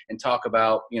students and talk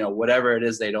about, whatever it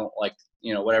is they don't like,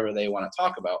 whatever they want to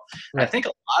talk about. Right. I think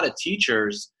a lot of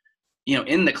teachers,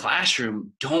 in the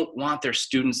classroom don't want their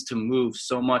students to move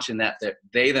so much in that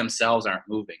they themselves aren't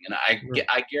moving. And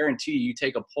I guarantee you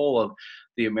take a poll of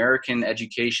the American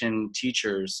education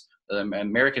teachers,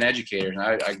 American educators, and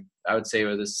I would say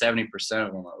 70%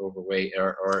 of them are overweight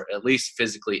or at least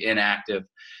physically inactive.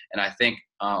 And I think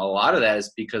a lot of that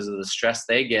is because of the stress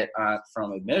they get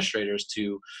from administrators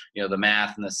to, the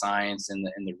math and the science and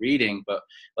the reading. But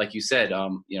like you said,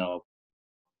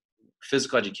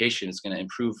 physical education is going to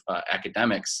improve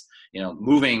academics.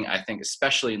 Moving, I think,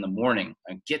 especially in the morning,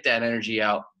 and get that energy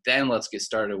out. Then let's get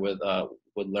started with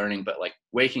learning. But like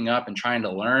waking up and trying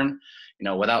to learn,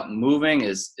 without moving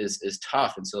is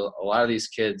tough. And so a lot of these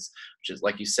kids, just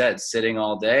like you said, sitting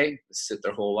all day, sit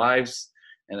their whole lives,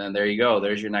 and then there you go.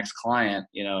 There's your next client.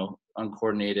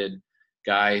 Uncoordinated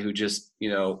guy who just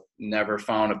never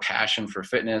found a passion for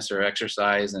fitness or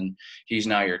exercise, and he's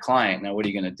now your client. Now what are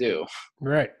you going to do?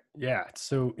 Right. Yeah, it's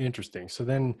so interesting. So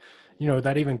then,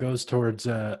 that even goes towards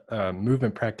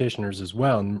movement practitioners as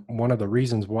well. And one of the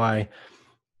reasons why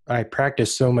I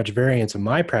practice so much variance in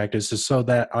my practice is so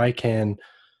that I can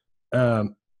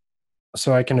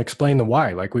explain the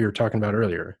why, like we were talking about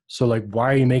earlier. So like,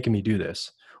 why are you making me do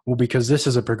this? Well, because this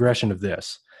is a progression of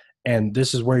this. And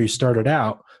this is where you started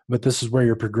out, but this is where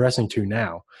you're progressing to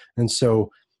now. And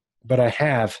so, but I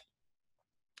have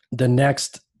the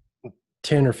next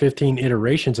 10 or 15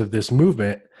 iterations of this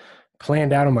movement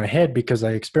planned out in my head, because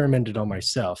I experimented on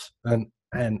myself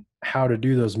and how to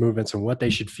do those movements and what they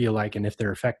should feel like and if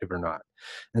they're effective or not.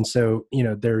 And so,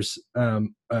 there's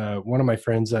one of my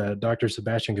friends, Dr.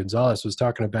 Sebastian Gonzalez, was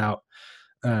talking about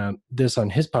this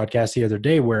on his podcast the other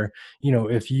day, where,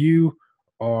 if you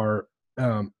are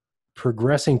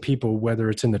progressing people,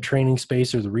 whether it's in the training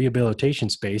space or the rehabilitation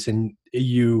space, and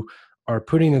you are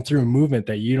putting them through a movement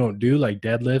that you don't do, like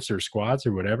deadlifts or squats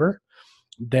or whatever,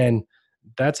 then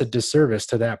that's a disservice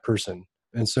to that person.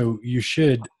 And so you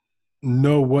should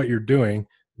know what you're doing,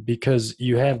 because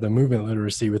you have the movement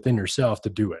literacy within yourself to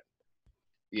do it.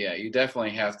 Yeah, you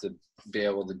definitely have to be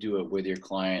able to do it with your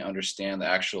client, understand the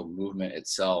actual movement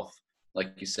itself.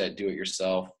 Like you said, do it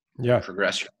yourself,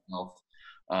 progress yourself.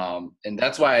 And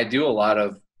that's why I do a lot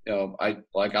of,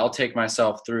 I'll take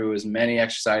myself through as many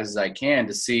exercises as I can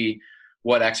to see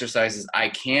what exercises I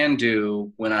can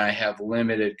do when I have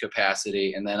limited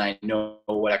capacity. And then I know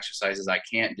what exercises I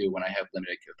can't do when I have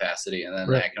limited capacity. And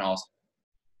then I can also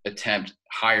attempt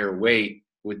higher weight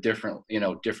with different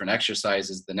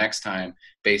exercises the next time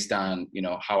based on,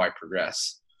 how I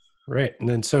progress. Right. And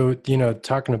then, so,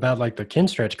 talking about like the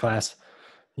Kinstretch class,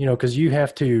 cause you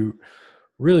have to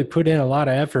really put in a lot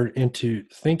of effort into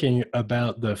thinking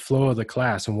about the flow of the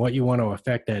class and what you want to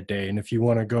affect that day. And if you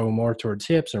want to go more towards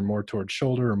hips or more towards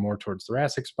shoulder or more towards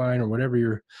thoracic spine or whatever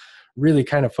you're really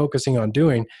kind of focusing on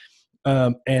doing.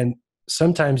 And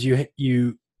sometimes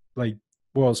you like,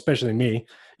 well, especially me,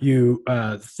 you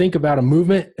think about a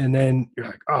movement and then you're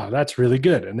like, oh, that's really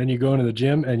good. And then you go into the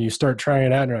gym and you start trying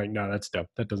it out and you're like, no, that's dumb.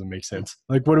 That doesn't make sense.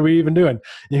 Like, what are we even doing?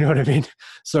 You know what I mean?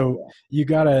 So you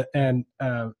gotta, and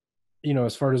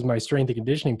as far as my strength and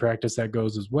conditioning practice, that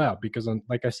goes as well, because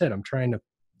like I said, I'm trying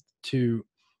to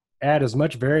add as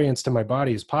much variance to my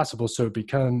body as possible, so it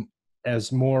become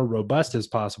as more robust as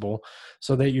possible,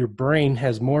 so that your brain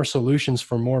has more solutions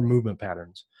for more movement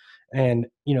patterns. And,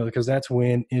 because that's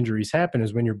when injuries happen,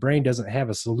 is when your brain doesn't have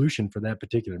a solution for that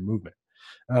particular movement.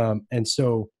 And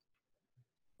so,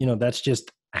 that's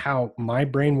just how my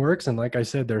brain works. And like I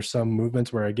said, there's some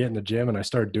movements where I get in the gym and I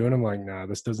start doing them like, nah,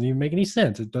 this doesn't even make any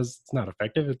sense. It's not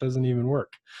effective. It doesn't even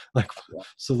work. Like, Yeah.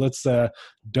 so let's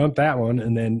dump that one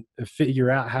and then figure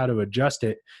out how to adjust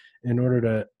it in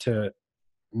order to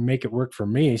make it work for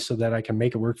me so that I can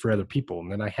make it work for other people.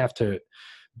 And then I have to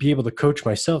be able to coach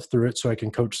myself through it so I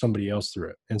can coach somebody else through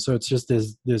it. And so it's just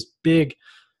this big,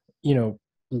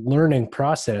 learning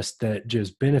process that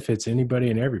just benefits anybody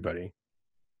and everybody.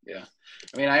 Yeah.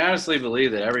 I mean, I honestly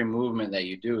believe that every movement that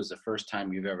you do is the first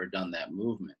time you've ever done that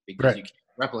movement, because Right. you can't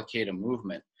replicate a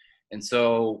movement. And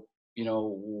so,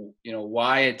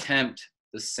 why attempt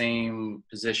the same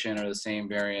position or the same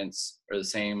variance or the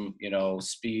same,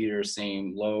 speed or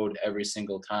same load every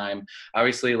single time?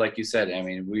 Obviously, like you said, I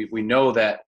mean, we know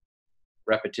that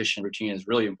repetition routine is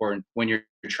really important when you're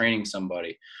training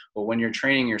somebody, but when you're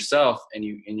training yourself and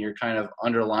you're kind of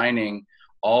underlining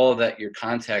all of that, your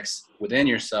context within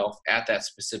yourself at that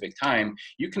specific time,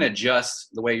 you can adjust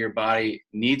the way your body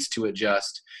needs to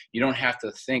adjust. You don't have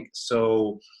to think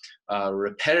so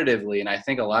repetitively. And I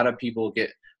think a lot of people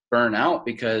get burnt out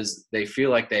because they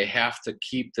feel like they have to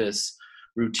keep this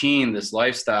routine, this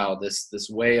lifestyle, this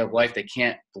way of life. They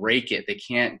can't break it. They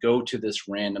can't go to this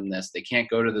randomness. They can't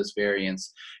go to this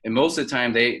variance. And most of the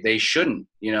time they shouldn't,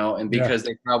 and because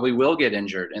they probably will get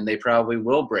injured and they probably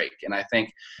will break. And I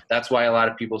think that's why a lot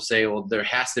of people say, well, there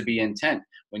has to be intent.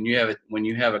 When you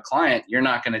have a client, you're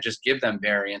not going to just give them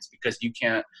variance because you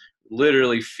can't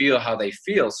literally feel how they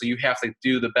feel. So you have to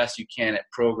do the best you can at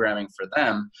programming for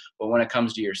them. But when it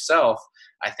comes to yourself,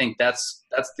 I think that's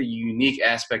the unique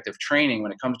aspect of training.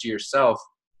 When it comes to yourself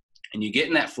and you get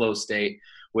in that flow state,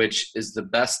 which is the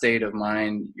best state of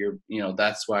mind,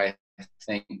 that's why I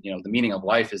think, the meaning of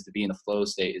life is to be in a flow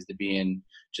state, is to be in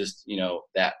just,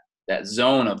 that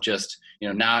zone of just,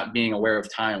 not being aware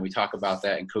of time. We talk about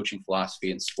that in coaching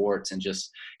philosophy and sports, and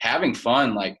just having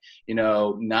fun, like,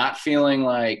 not feeling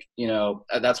like,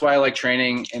 that's why I like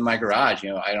training in my garage.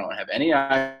 I don't have any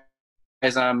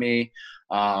eyes on me.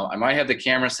 I might have the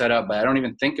camera set up, but I don't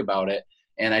even think about it.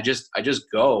 And I just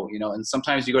go, and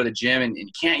sometimes you go to the gym and you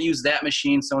can't use that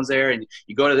machine. Someone's there and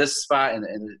you go to this spot and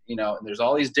there's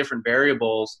all these different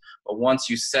variables. But once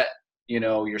you set,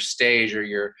 your stage or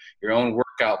your own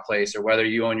workout place, or whether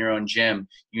you own your own gym,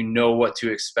 what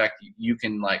to expect. You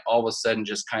can, like, all of a sudden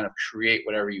just kind of create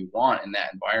whatever you want in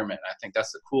that environment. And I think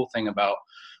that's the cool thing about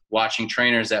watching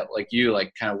trainers that, like you,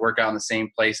 like, kind of work out in the same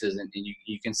places, and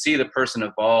you can see the person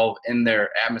evolve in their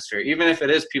atmosphere. Even if it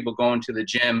is people going to the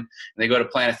gym and they go to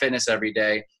Planet Fitness every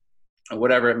day, or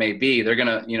whatever it may be, they're going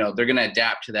to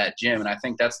adapt to that gym. And I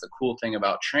think that's the cool thing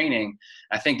about training.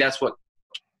 I think that's what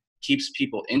keeps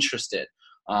people interested.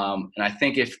 And I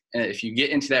think if you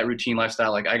get into that routine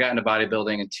lifestyle, like I got into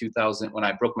bodybuilding in 2000, when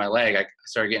I broke my leg, I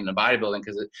started getting into bodybuilding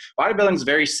because bodybuilding is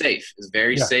very safe. It's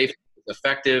very safe, it's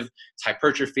effective, it's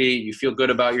hypertrophy. You feel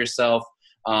good about yourself.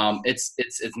 It's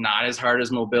not as hard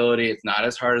as mobility. It's not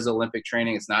as hard as Olympic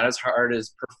training. It's not as hard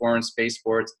as performance-based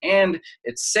sports, and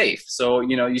it's safe. So,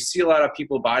 you see a lot of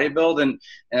people bodybuild, and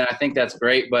I think that's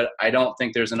great, but I don't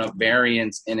think there's enough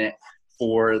variance in it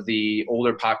for the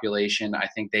older population. I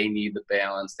think they need the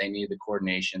balance. They need the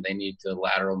coordination. They need the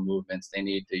lateral movements. They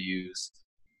need to use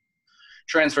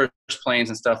transverse planes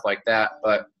and stuff like that.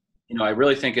 But, I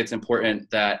really think it's important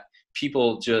that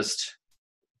people just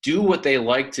do what they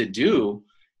like to do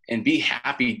and be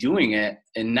happy doing it,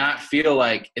 and not feel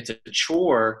like it's a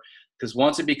chore. Because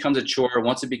once it becomes a chore,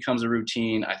 once it becomes a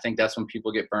routine, I think that's when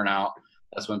people get burnt out.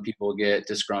 That's when people get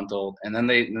disgruntled, and then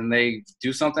they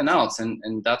do something else.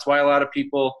 And that's why a lot of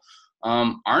people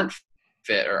aren't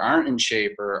fit or aren't in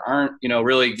shape or aren't,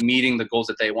 really meeting the goals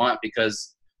that they want,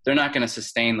 because they're not going to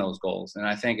sustain those goals. And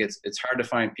I think it's hard to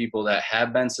find people that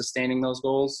have been sustaining those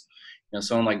goals.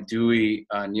 Someone like Dewey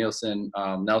Nelson,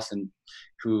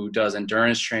 who does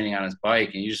endurance training on his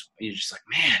bike, and you're just like,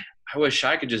 man, I wish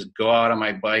I could just go out on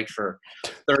my bike for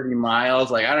 30 miles.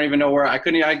 Like, I don't even know where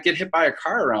I'd get hit by a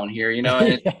car around here, and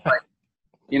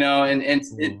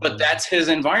it's like, but that's his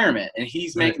environment, and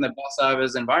he's making the best out of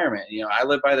his environment. I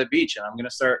live by the beach, and I'm going to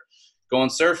start going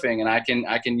surfing, and I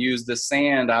can use the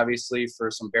sand, obviously, for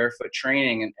some barefoot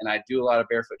training. And I do a lot of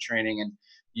barefoot training, and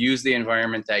use the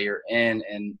environment that you're in.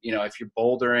 And, if you're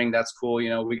bouldering, that's cool.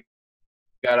 We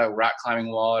got a rock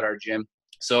climbing wall at our gym.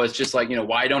 So it's just like,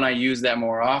 why don't I use that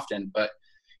more often? But,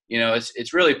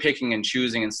 it's really picking and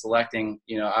choosing and selecting,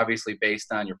 obviously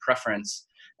based on your preference.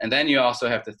 And then you also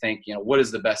have to think, what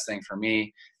is the best thing for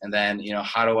me? And then,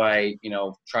 how do I,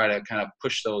 try to kind of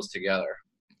push those together?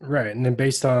 Right. And then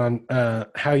based on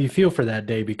how you feel for that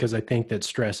day, because I think that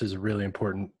stress is a really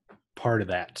important part of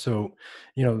that. So,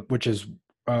 which is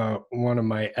one of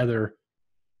my other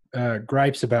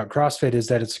gripes about CrossFit is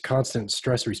that it's a constant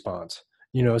stress response.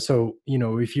 So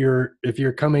if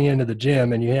you're coming into the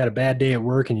gym and you had a bad day at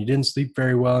work and you didn't sleep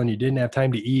very well and you didn't have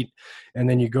time to eat, and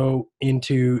then you go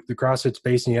into the CrossFit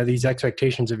space and you have these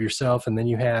expectations of yourself, and then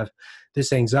you have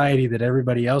this anxiety that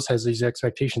everybody else has these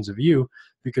expectations of you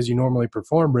because you normally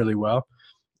perform really well,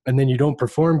 and then you don't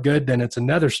perform good, then it's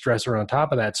another stressor on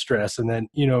top of that stress. And then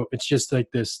it's just like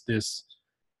this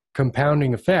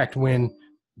compounding effect, when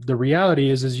the reality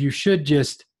is you should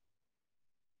just,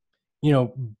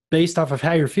 based off of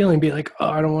how you're feeling, be like, oh,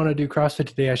 I don't want to do CrossFit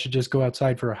today. I should just go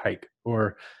outside for a hike,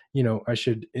 or, I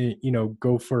should,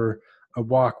 go for a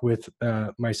walk with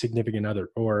my significant other,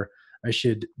 or I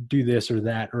should do this or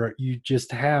that. Or you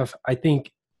just have, I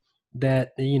think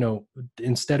that,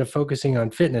 instead of focusing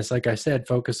on fitness, like I said,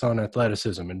 focus on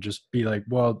athleticism and just be like,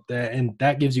 well, and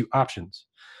that gives you options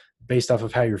based off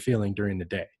of how you're feeling during the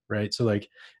day. Right. So like,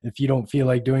 if you don't feel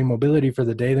like doing mobility for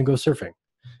the day, then go surfing.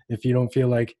 If you don't feel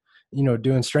like,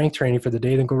 doing strength training for the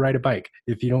day, then go ride a bike.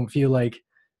 If you don't feel like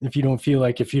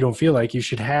you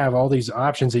should have all these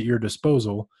options at your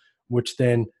disposal, which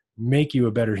then make you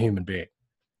a better human being.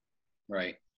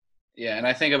 Right. Yeah. And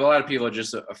I think a lot of people are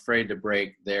just afraid to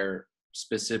break their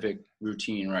specific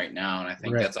routine right now. And I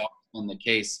think that's often the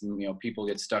case. People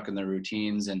get stuck in their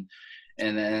routines, and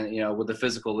then, with the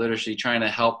physical literacy, trying to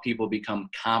help people become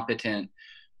competent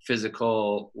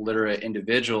physical literate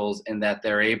individuals, and that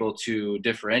they're able to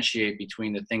differentiate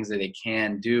between the things that they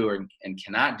can do and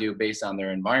cannot do based on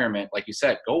their environment. Like you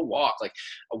said, go walk. Like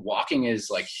walking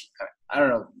is like, I don't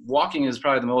know, walking is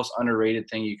probably the most underrated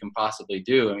thing you can possibly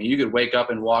do. I mean, you could wake up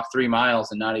and walk 3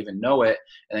 miles and not even know it,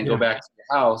 and then go back to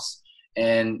your house.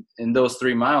 And in those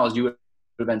 3 miles, you would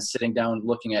have been sitting down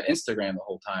looking at Instagram the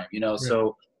whole time,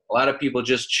 So a lot of people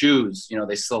just choose,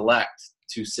 they select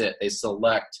to sit, they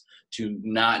select to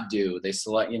not do, they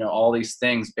select, all these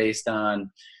things based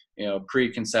on,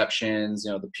 preconceptions,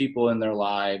 the people in their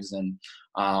lives. And,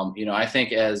 I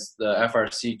think as the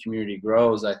FRC community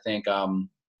grows, I think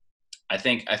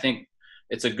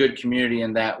it's a good community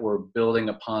in that we're building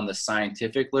upon the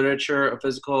scientific literature of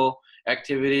physical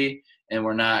activity, and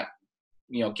we're not,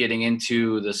 getting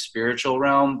into the spiritual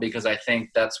realm, because I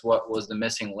think that's what was the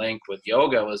missing link with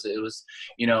yoga.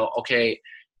 Okay,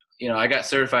 I got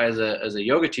certified as a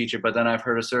yoga teacher, but then I've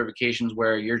heard of certifications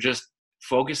where you're just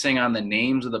focusing on the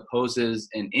names of the poses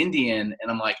in Indian. And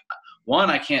I'm like, one,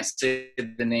 I can't say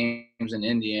the names in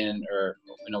Indian, or,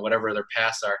 whatever their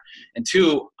paths are. And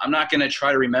two, I'm not going to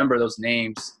try to remember those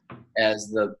names as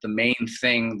the main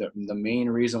thing. The main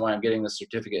reason why I'm getting the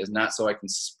certificate is not so I can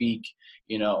speak,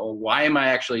 why am I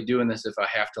actually doing this if I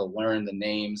have to learn the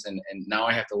names, and now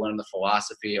I have to learn the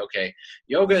philosophy. Okay.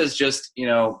 Yoga is just,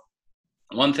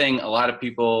 one thing a lot of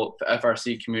people, the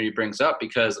FRC community brings up,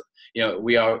 because,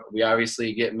 we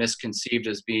obviously get misconceived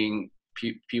as being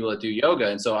people that do yoga.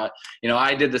 And so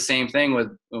I did the same thing with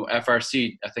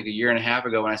FRC, I think a year and a half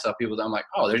ago, when I saw people, I'm like,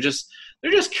 oh, they're just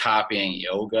copying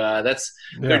yoga.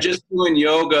 They're just doing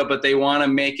yoga, but they want to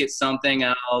make it something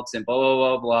else, and blah, blah,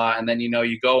 blah, blah. And then,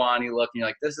 you go on, you look, and you're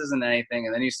like, this isn't anything.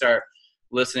 And then you start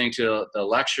listening to the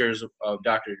lectures of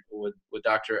Dr.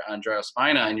 Andrea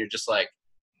Spina, and you're just like,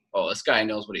 oh, this guy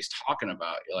knows what he's talking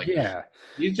about. You're like, yeah,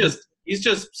 he's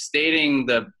just stating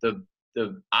the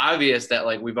obvious that,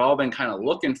 like, we've all been kind of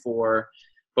looking for,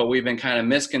 but we've been kind of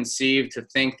misconceived to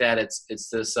think that it's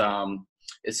this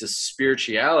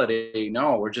spirituality.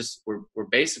 No, we're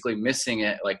basically missing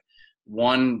it, like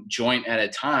one joint at a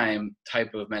time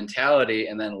type of mentality,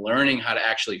 and then learning how to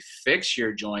actually fix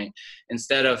your joint,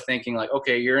 instead of thinking like,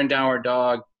 okay, you're in downward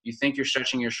dog, you think you're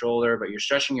stretching your shoulder, but you're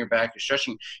stretching your back,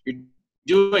 you're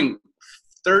doing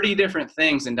 30 different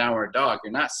things in downward dog.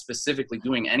 You're not specifically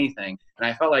doing anything. And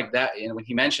I felt like that, and when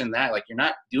he mentioned that, like, you're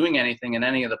not doing anything in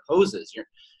any of the poses.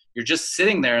 You're just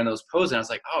sitting there in those poses. And I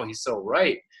was like, oh, he's so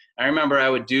right. I remember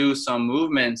I would do some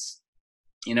movements,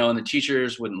 and the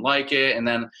teachers wouldn't like it. And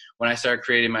then when I started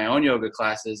creating my own yoga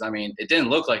classes, I mean, it didn't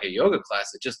look like a yoga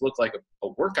class. It just looked like a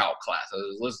workout class.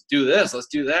 Let's do this, let's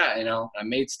do that. I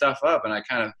made stuff up, and I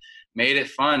kind of made it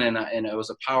fun. And it was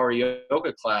a power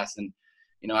yoga class. And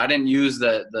I didn't use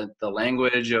the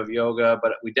language of yoga,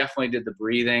 but we definitely did the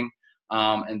breathing.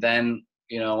 And then,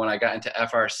 when I got into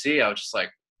FRC, I was just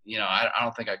like, I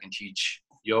don't think I can teach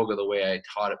yoga the way I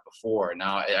taught it before.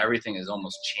 Now everything has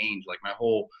almost changed. Like, my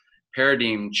whole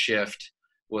paradigm shift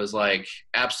was like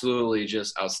absolutely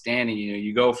just outstanding.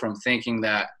 You go from thinking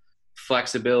that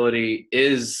flexibility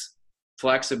is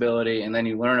flexibility, and then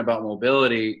you learn about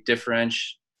mobility,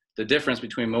 the difference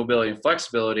between mobility and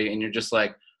flexibility, and you're just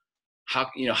like,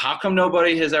 how come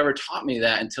nobody has ever taught me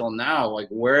that until now? Like,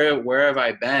 where have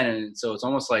I been? And so it's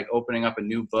almost like opening up a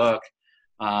new book.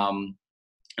 And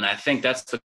I think that's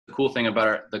the cool thing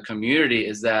about the community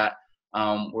is that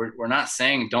we're not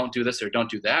saying don't do this or don't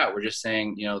do that. We're just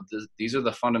saying, these are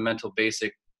the fundamental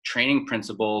basic training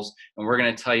principles, and we're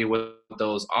going to tell you what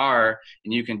those are,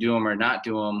 and you can do them or not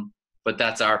do them. But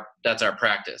that's our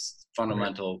practice,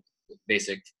 fundamental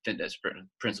basic fitness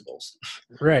principles.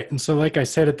 Right. And so, like I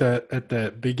said at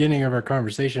the beginning of our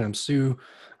conversation,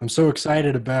 I'm so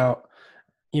excited about,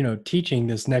 teaching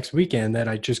this next weekend that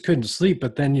I just couldn't sleep.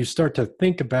 But then you start to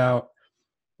think about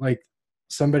like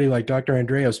somebody like Dr.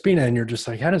 Andrea Ospina, and you're just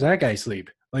like, how does that guy sleep?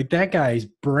 Like, that guy's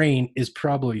brain is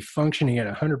probably functioning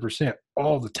at 100%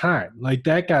 all the time. Like,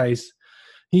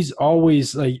 he's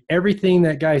always like, everything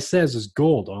that guy says is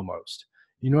gold almost.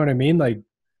 You know what I mean? Like,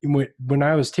 when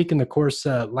I was taking the course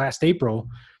last April,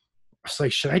 I was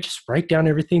like, should I just write down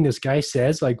everything this guy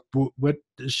says? Like, what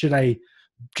should I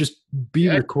just be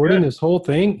recording this whole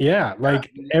thing? Yeah. Like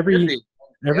every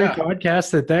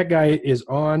podcast that guy is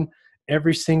on,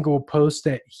 every single post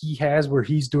that he has where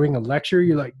he's doing a lecture,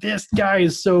 you're like, this guy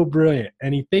is so brilliant.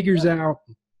 And he figures out,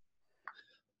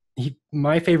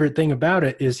 my favorite thing about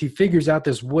it is he figures out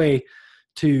this way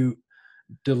to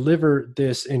deliver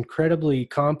this incredibly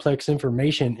complex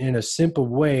information in a simple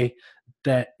way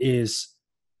that is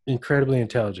incredibly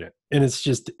intelligent. And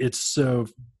it's so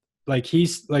like,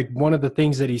 he's like, one of the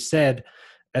things that he said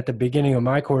at the beginning of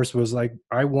my course was like,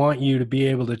 I want you to be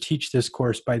able to teach this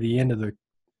course by the end of the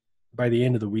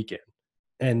weekend.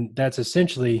 And that's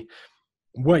essentially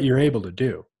what you're able to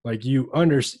do. Like,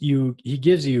 he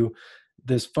gives you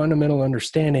this fundamental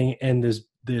understanding and this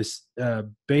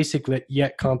basic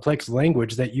yet complex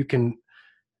language that you can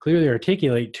clearly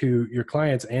articulate to your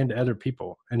clients and to other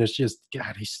people. And it's just,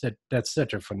 God, he said that's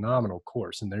such a phenomenal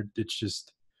course. And it's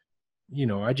just,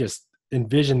 I just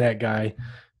envision that guy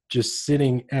just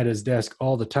sitting at his desk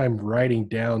all the time, writing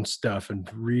down stuff and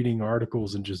reading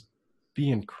articles and just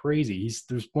being crazy. He's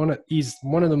one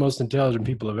of the most intelligent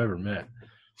people I've ever met.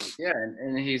 Yeah,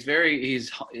 and I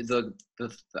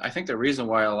think the reason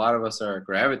why a lot of us are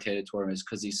gravitated toward him is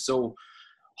because he's so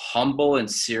humble and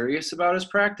serious about his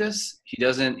practice. He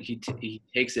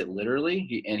takes it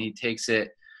literally, and he takes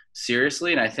it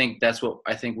seriously. And I think that's what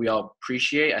I think we all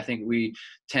appreciate. I think we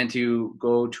tend to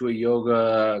go to a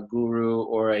yoga guru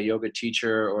or a yoga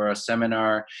teacher or a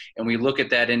seminar, and we look at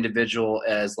that individual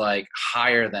as like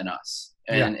higher than us,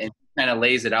 and kind of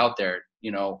lays it out there,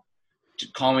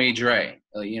 call me Dre,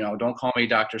 don't call me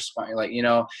Dr. Spine,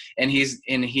 and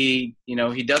he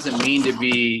doesn't mean to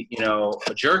be, a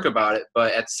jerk about it,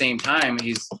 but at the same time,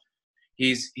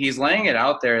 he's laying it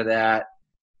out there that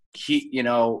he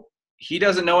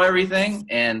doesn't know everything,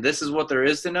 and this is what there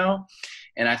is to know.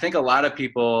 And I think a lot of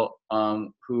people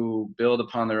who build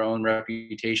upon their own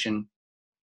reputation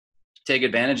take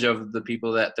advantage of the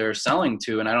people that they're selling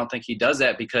to. And I don't think he does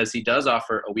that, because he does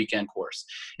offer a weekend course.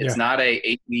 It's not a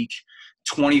 8-week,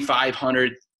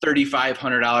 $2,500,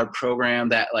 $3,500 program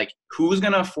that, like, who's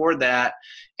going to afford that?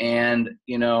 And,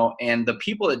 and the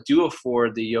people that do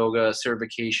afford the yoga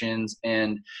certifications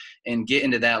and get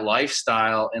into that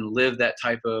lifestyle and live that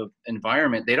type of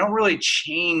environment, they don't really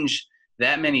change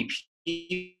that many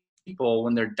people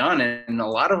when they're done. And a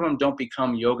lot of them don't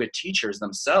become yoga teachers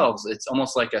themselves. It's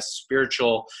almost like a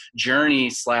spiritual journey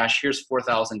 / here's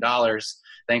 $4,000.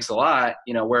 Thanks a lot.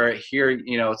 Where here,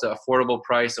 it's an affordable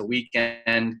price a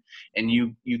weekend, and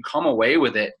you come away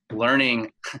with it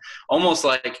learning almost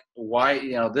like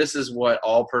why, this is what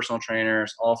all personal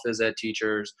trainers, all phys ed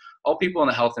teachers, all people in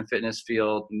the health and fitness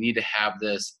field need to have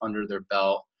this under their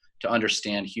belt to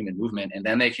understand human movement. And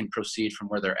then they can proceed from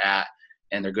where they're at,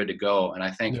 and they're good to go. And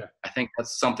I think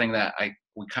that's something that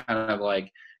we kind of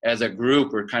like, as a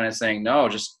group, we're kind of saying, no,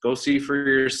 just go see for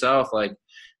yourself. Like,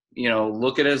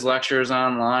 look at his lectures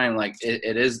online. Like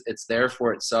it's there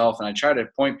for itself. And I try to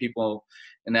point people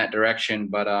in that direction,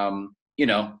 but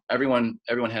everyone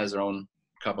has their own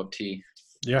cup of tea.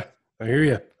 Yeah, I hear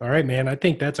you. All right, man. I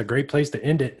think that's a great place to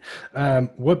end it.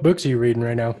 What books are you reading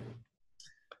right now?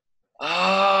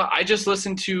 I just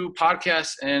listen to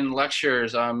podcasts and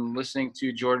lectures. I'm listening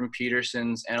to Jordan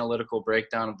Peterson's analytical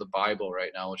breakdown of the Bible right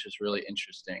now, which is really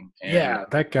interesting. And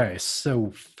that guy is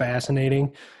so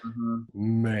fascinating.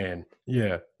 Mm-hmm. Man.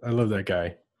 Yeah, I love that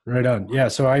guy. Right on. Yeah,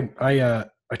 so I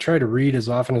try to read as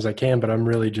often as I can, but I'm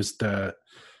really just I'm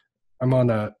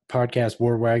on a podcast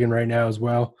War Wagon right now as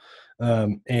well.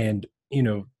 And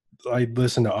I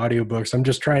listen to audiobooks. I'm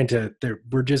just trying to,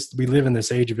 we live in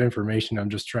this age of information. I'm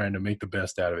just trying to make the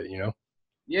best out of it,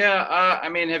 Yeah.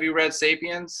 Have you read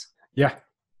Sapiens? Yeah.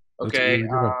 Okay. Really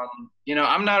good one.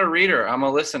 I'm not a reader. I'm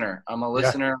a listener. Yeah. I've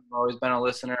always been a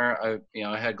listener.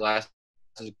 I had glasses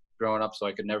growing up, so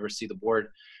I could never see the board,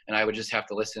 and I would just have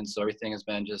to listen. So everything has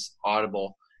been just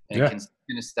audible and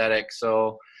kinesthetic.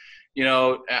 So,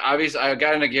 obviously I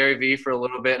got into Gary Vee for a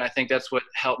little bit, and I think that's what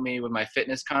helped me with my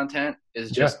fitness content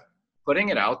is just putting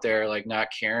it out there, like not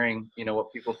caring,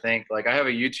 what people think. Like I have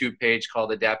a YouTube page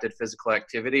called Adapted Physical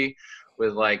Activity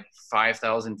with like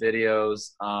 5,000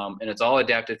 videos. And it's all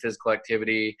adapted physical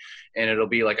activity. And it'll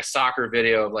be like a soccer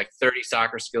video of like 30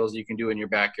 soccer skills you can do in your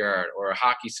backyard, or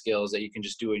hockey skills that you can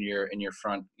just do in your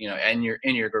front, and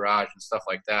in your garage and stuff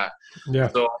like that. Yeah.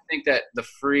 So I think that the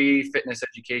free fitness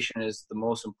education is the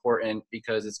most important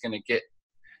because it's going to get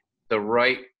the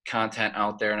right content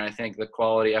out there. And I think the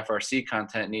quality FRC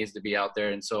content needs to be out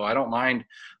there. And so I don't mind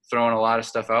throwing a lot of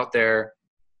stuff out there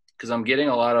because I'm getting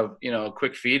a lot of,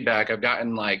 quick feedback. I've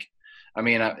gotten I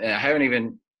haven't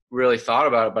even really thought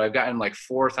about it, but I've gotten like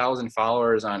 4,000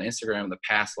 followers on Instagram in the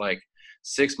past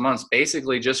 6 months,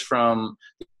 basically just from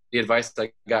the advice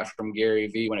I got from Gary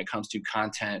Vee when it comes to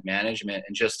content management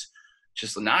and just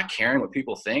not caring what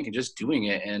people think and just doing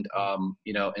it and,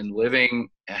 and living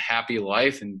a happy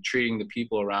life and treating the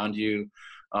people around you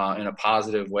in a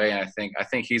positive way. And I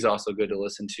think he's also good to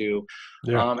listen to.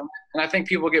 Yeah. And I think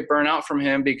people get burnt out from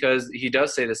him because he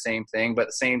does say the same thing, but at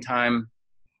the same time,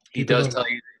 he tells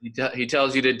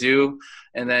you to do.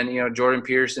 And then, Jordan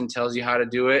Peterson tells you how to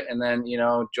do it. And then,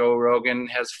 Joe Rogan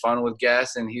has fun with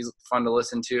guests and he's fun to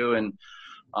listen to. And,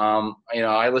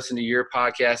 I listen to your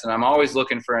podcast and I'm always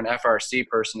looking for an FRC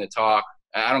person to talk.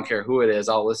 I don't care who it is.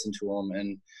 I'll listen to them.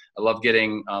 And I love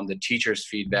getting the teachers'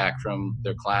 feedback from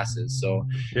their classes. So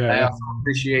I also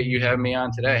appreciate you having me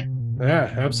on today.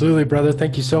 Yeah, absolutely, brother.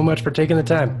 Thank you so much for taking the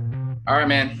time. All right,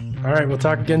 man. All right. We'll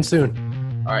talk again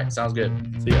soon. All right. Sounds good.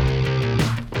 See ya.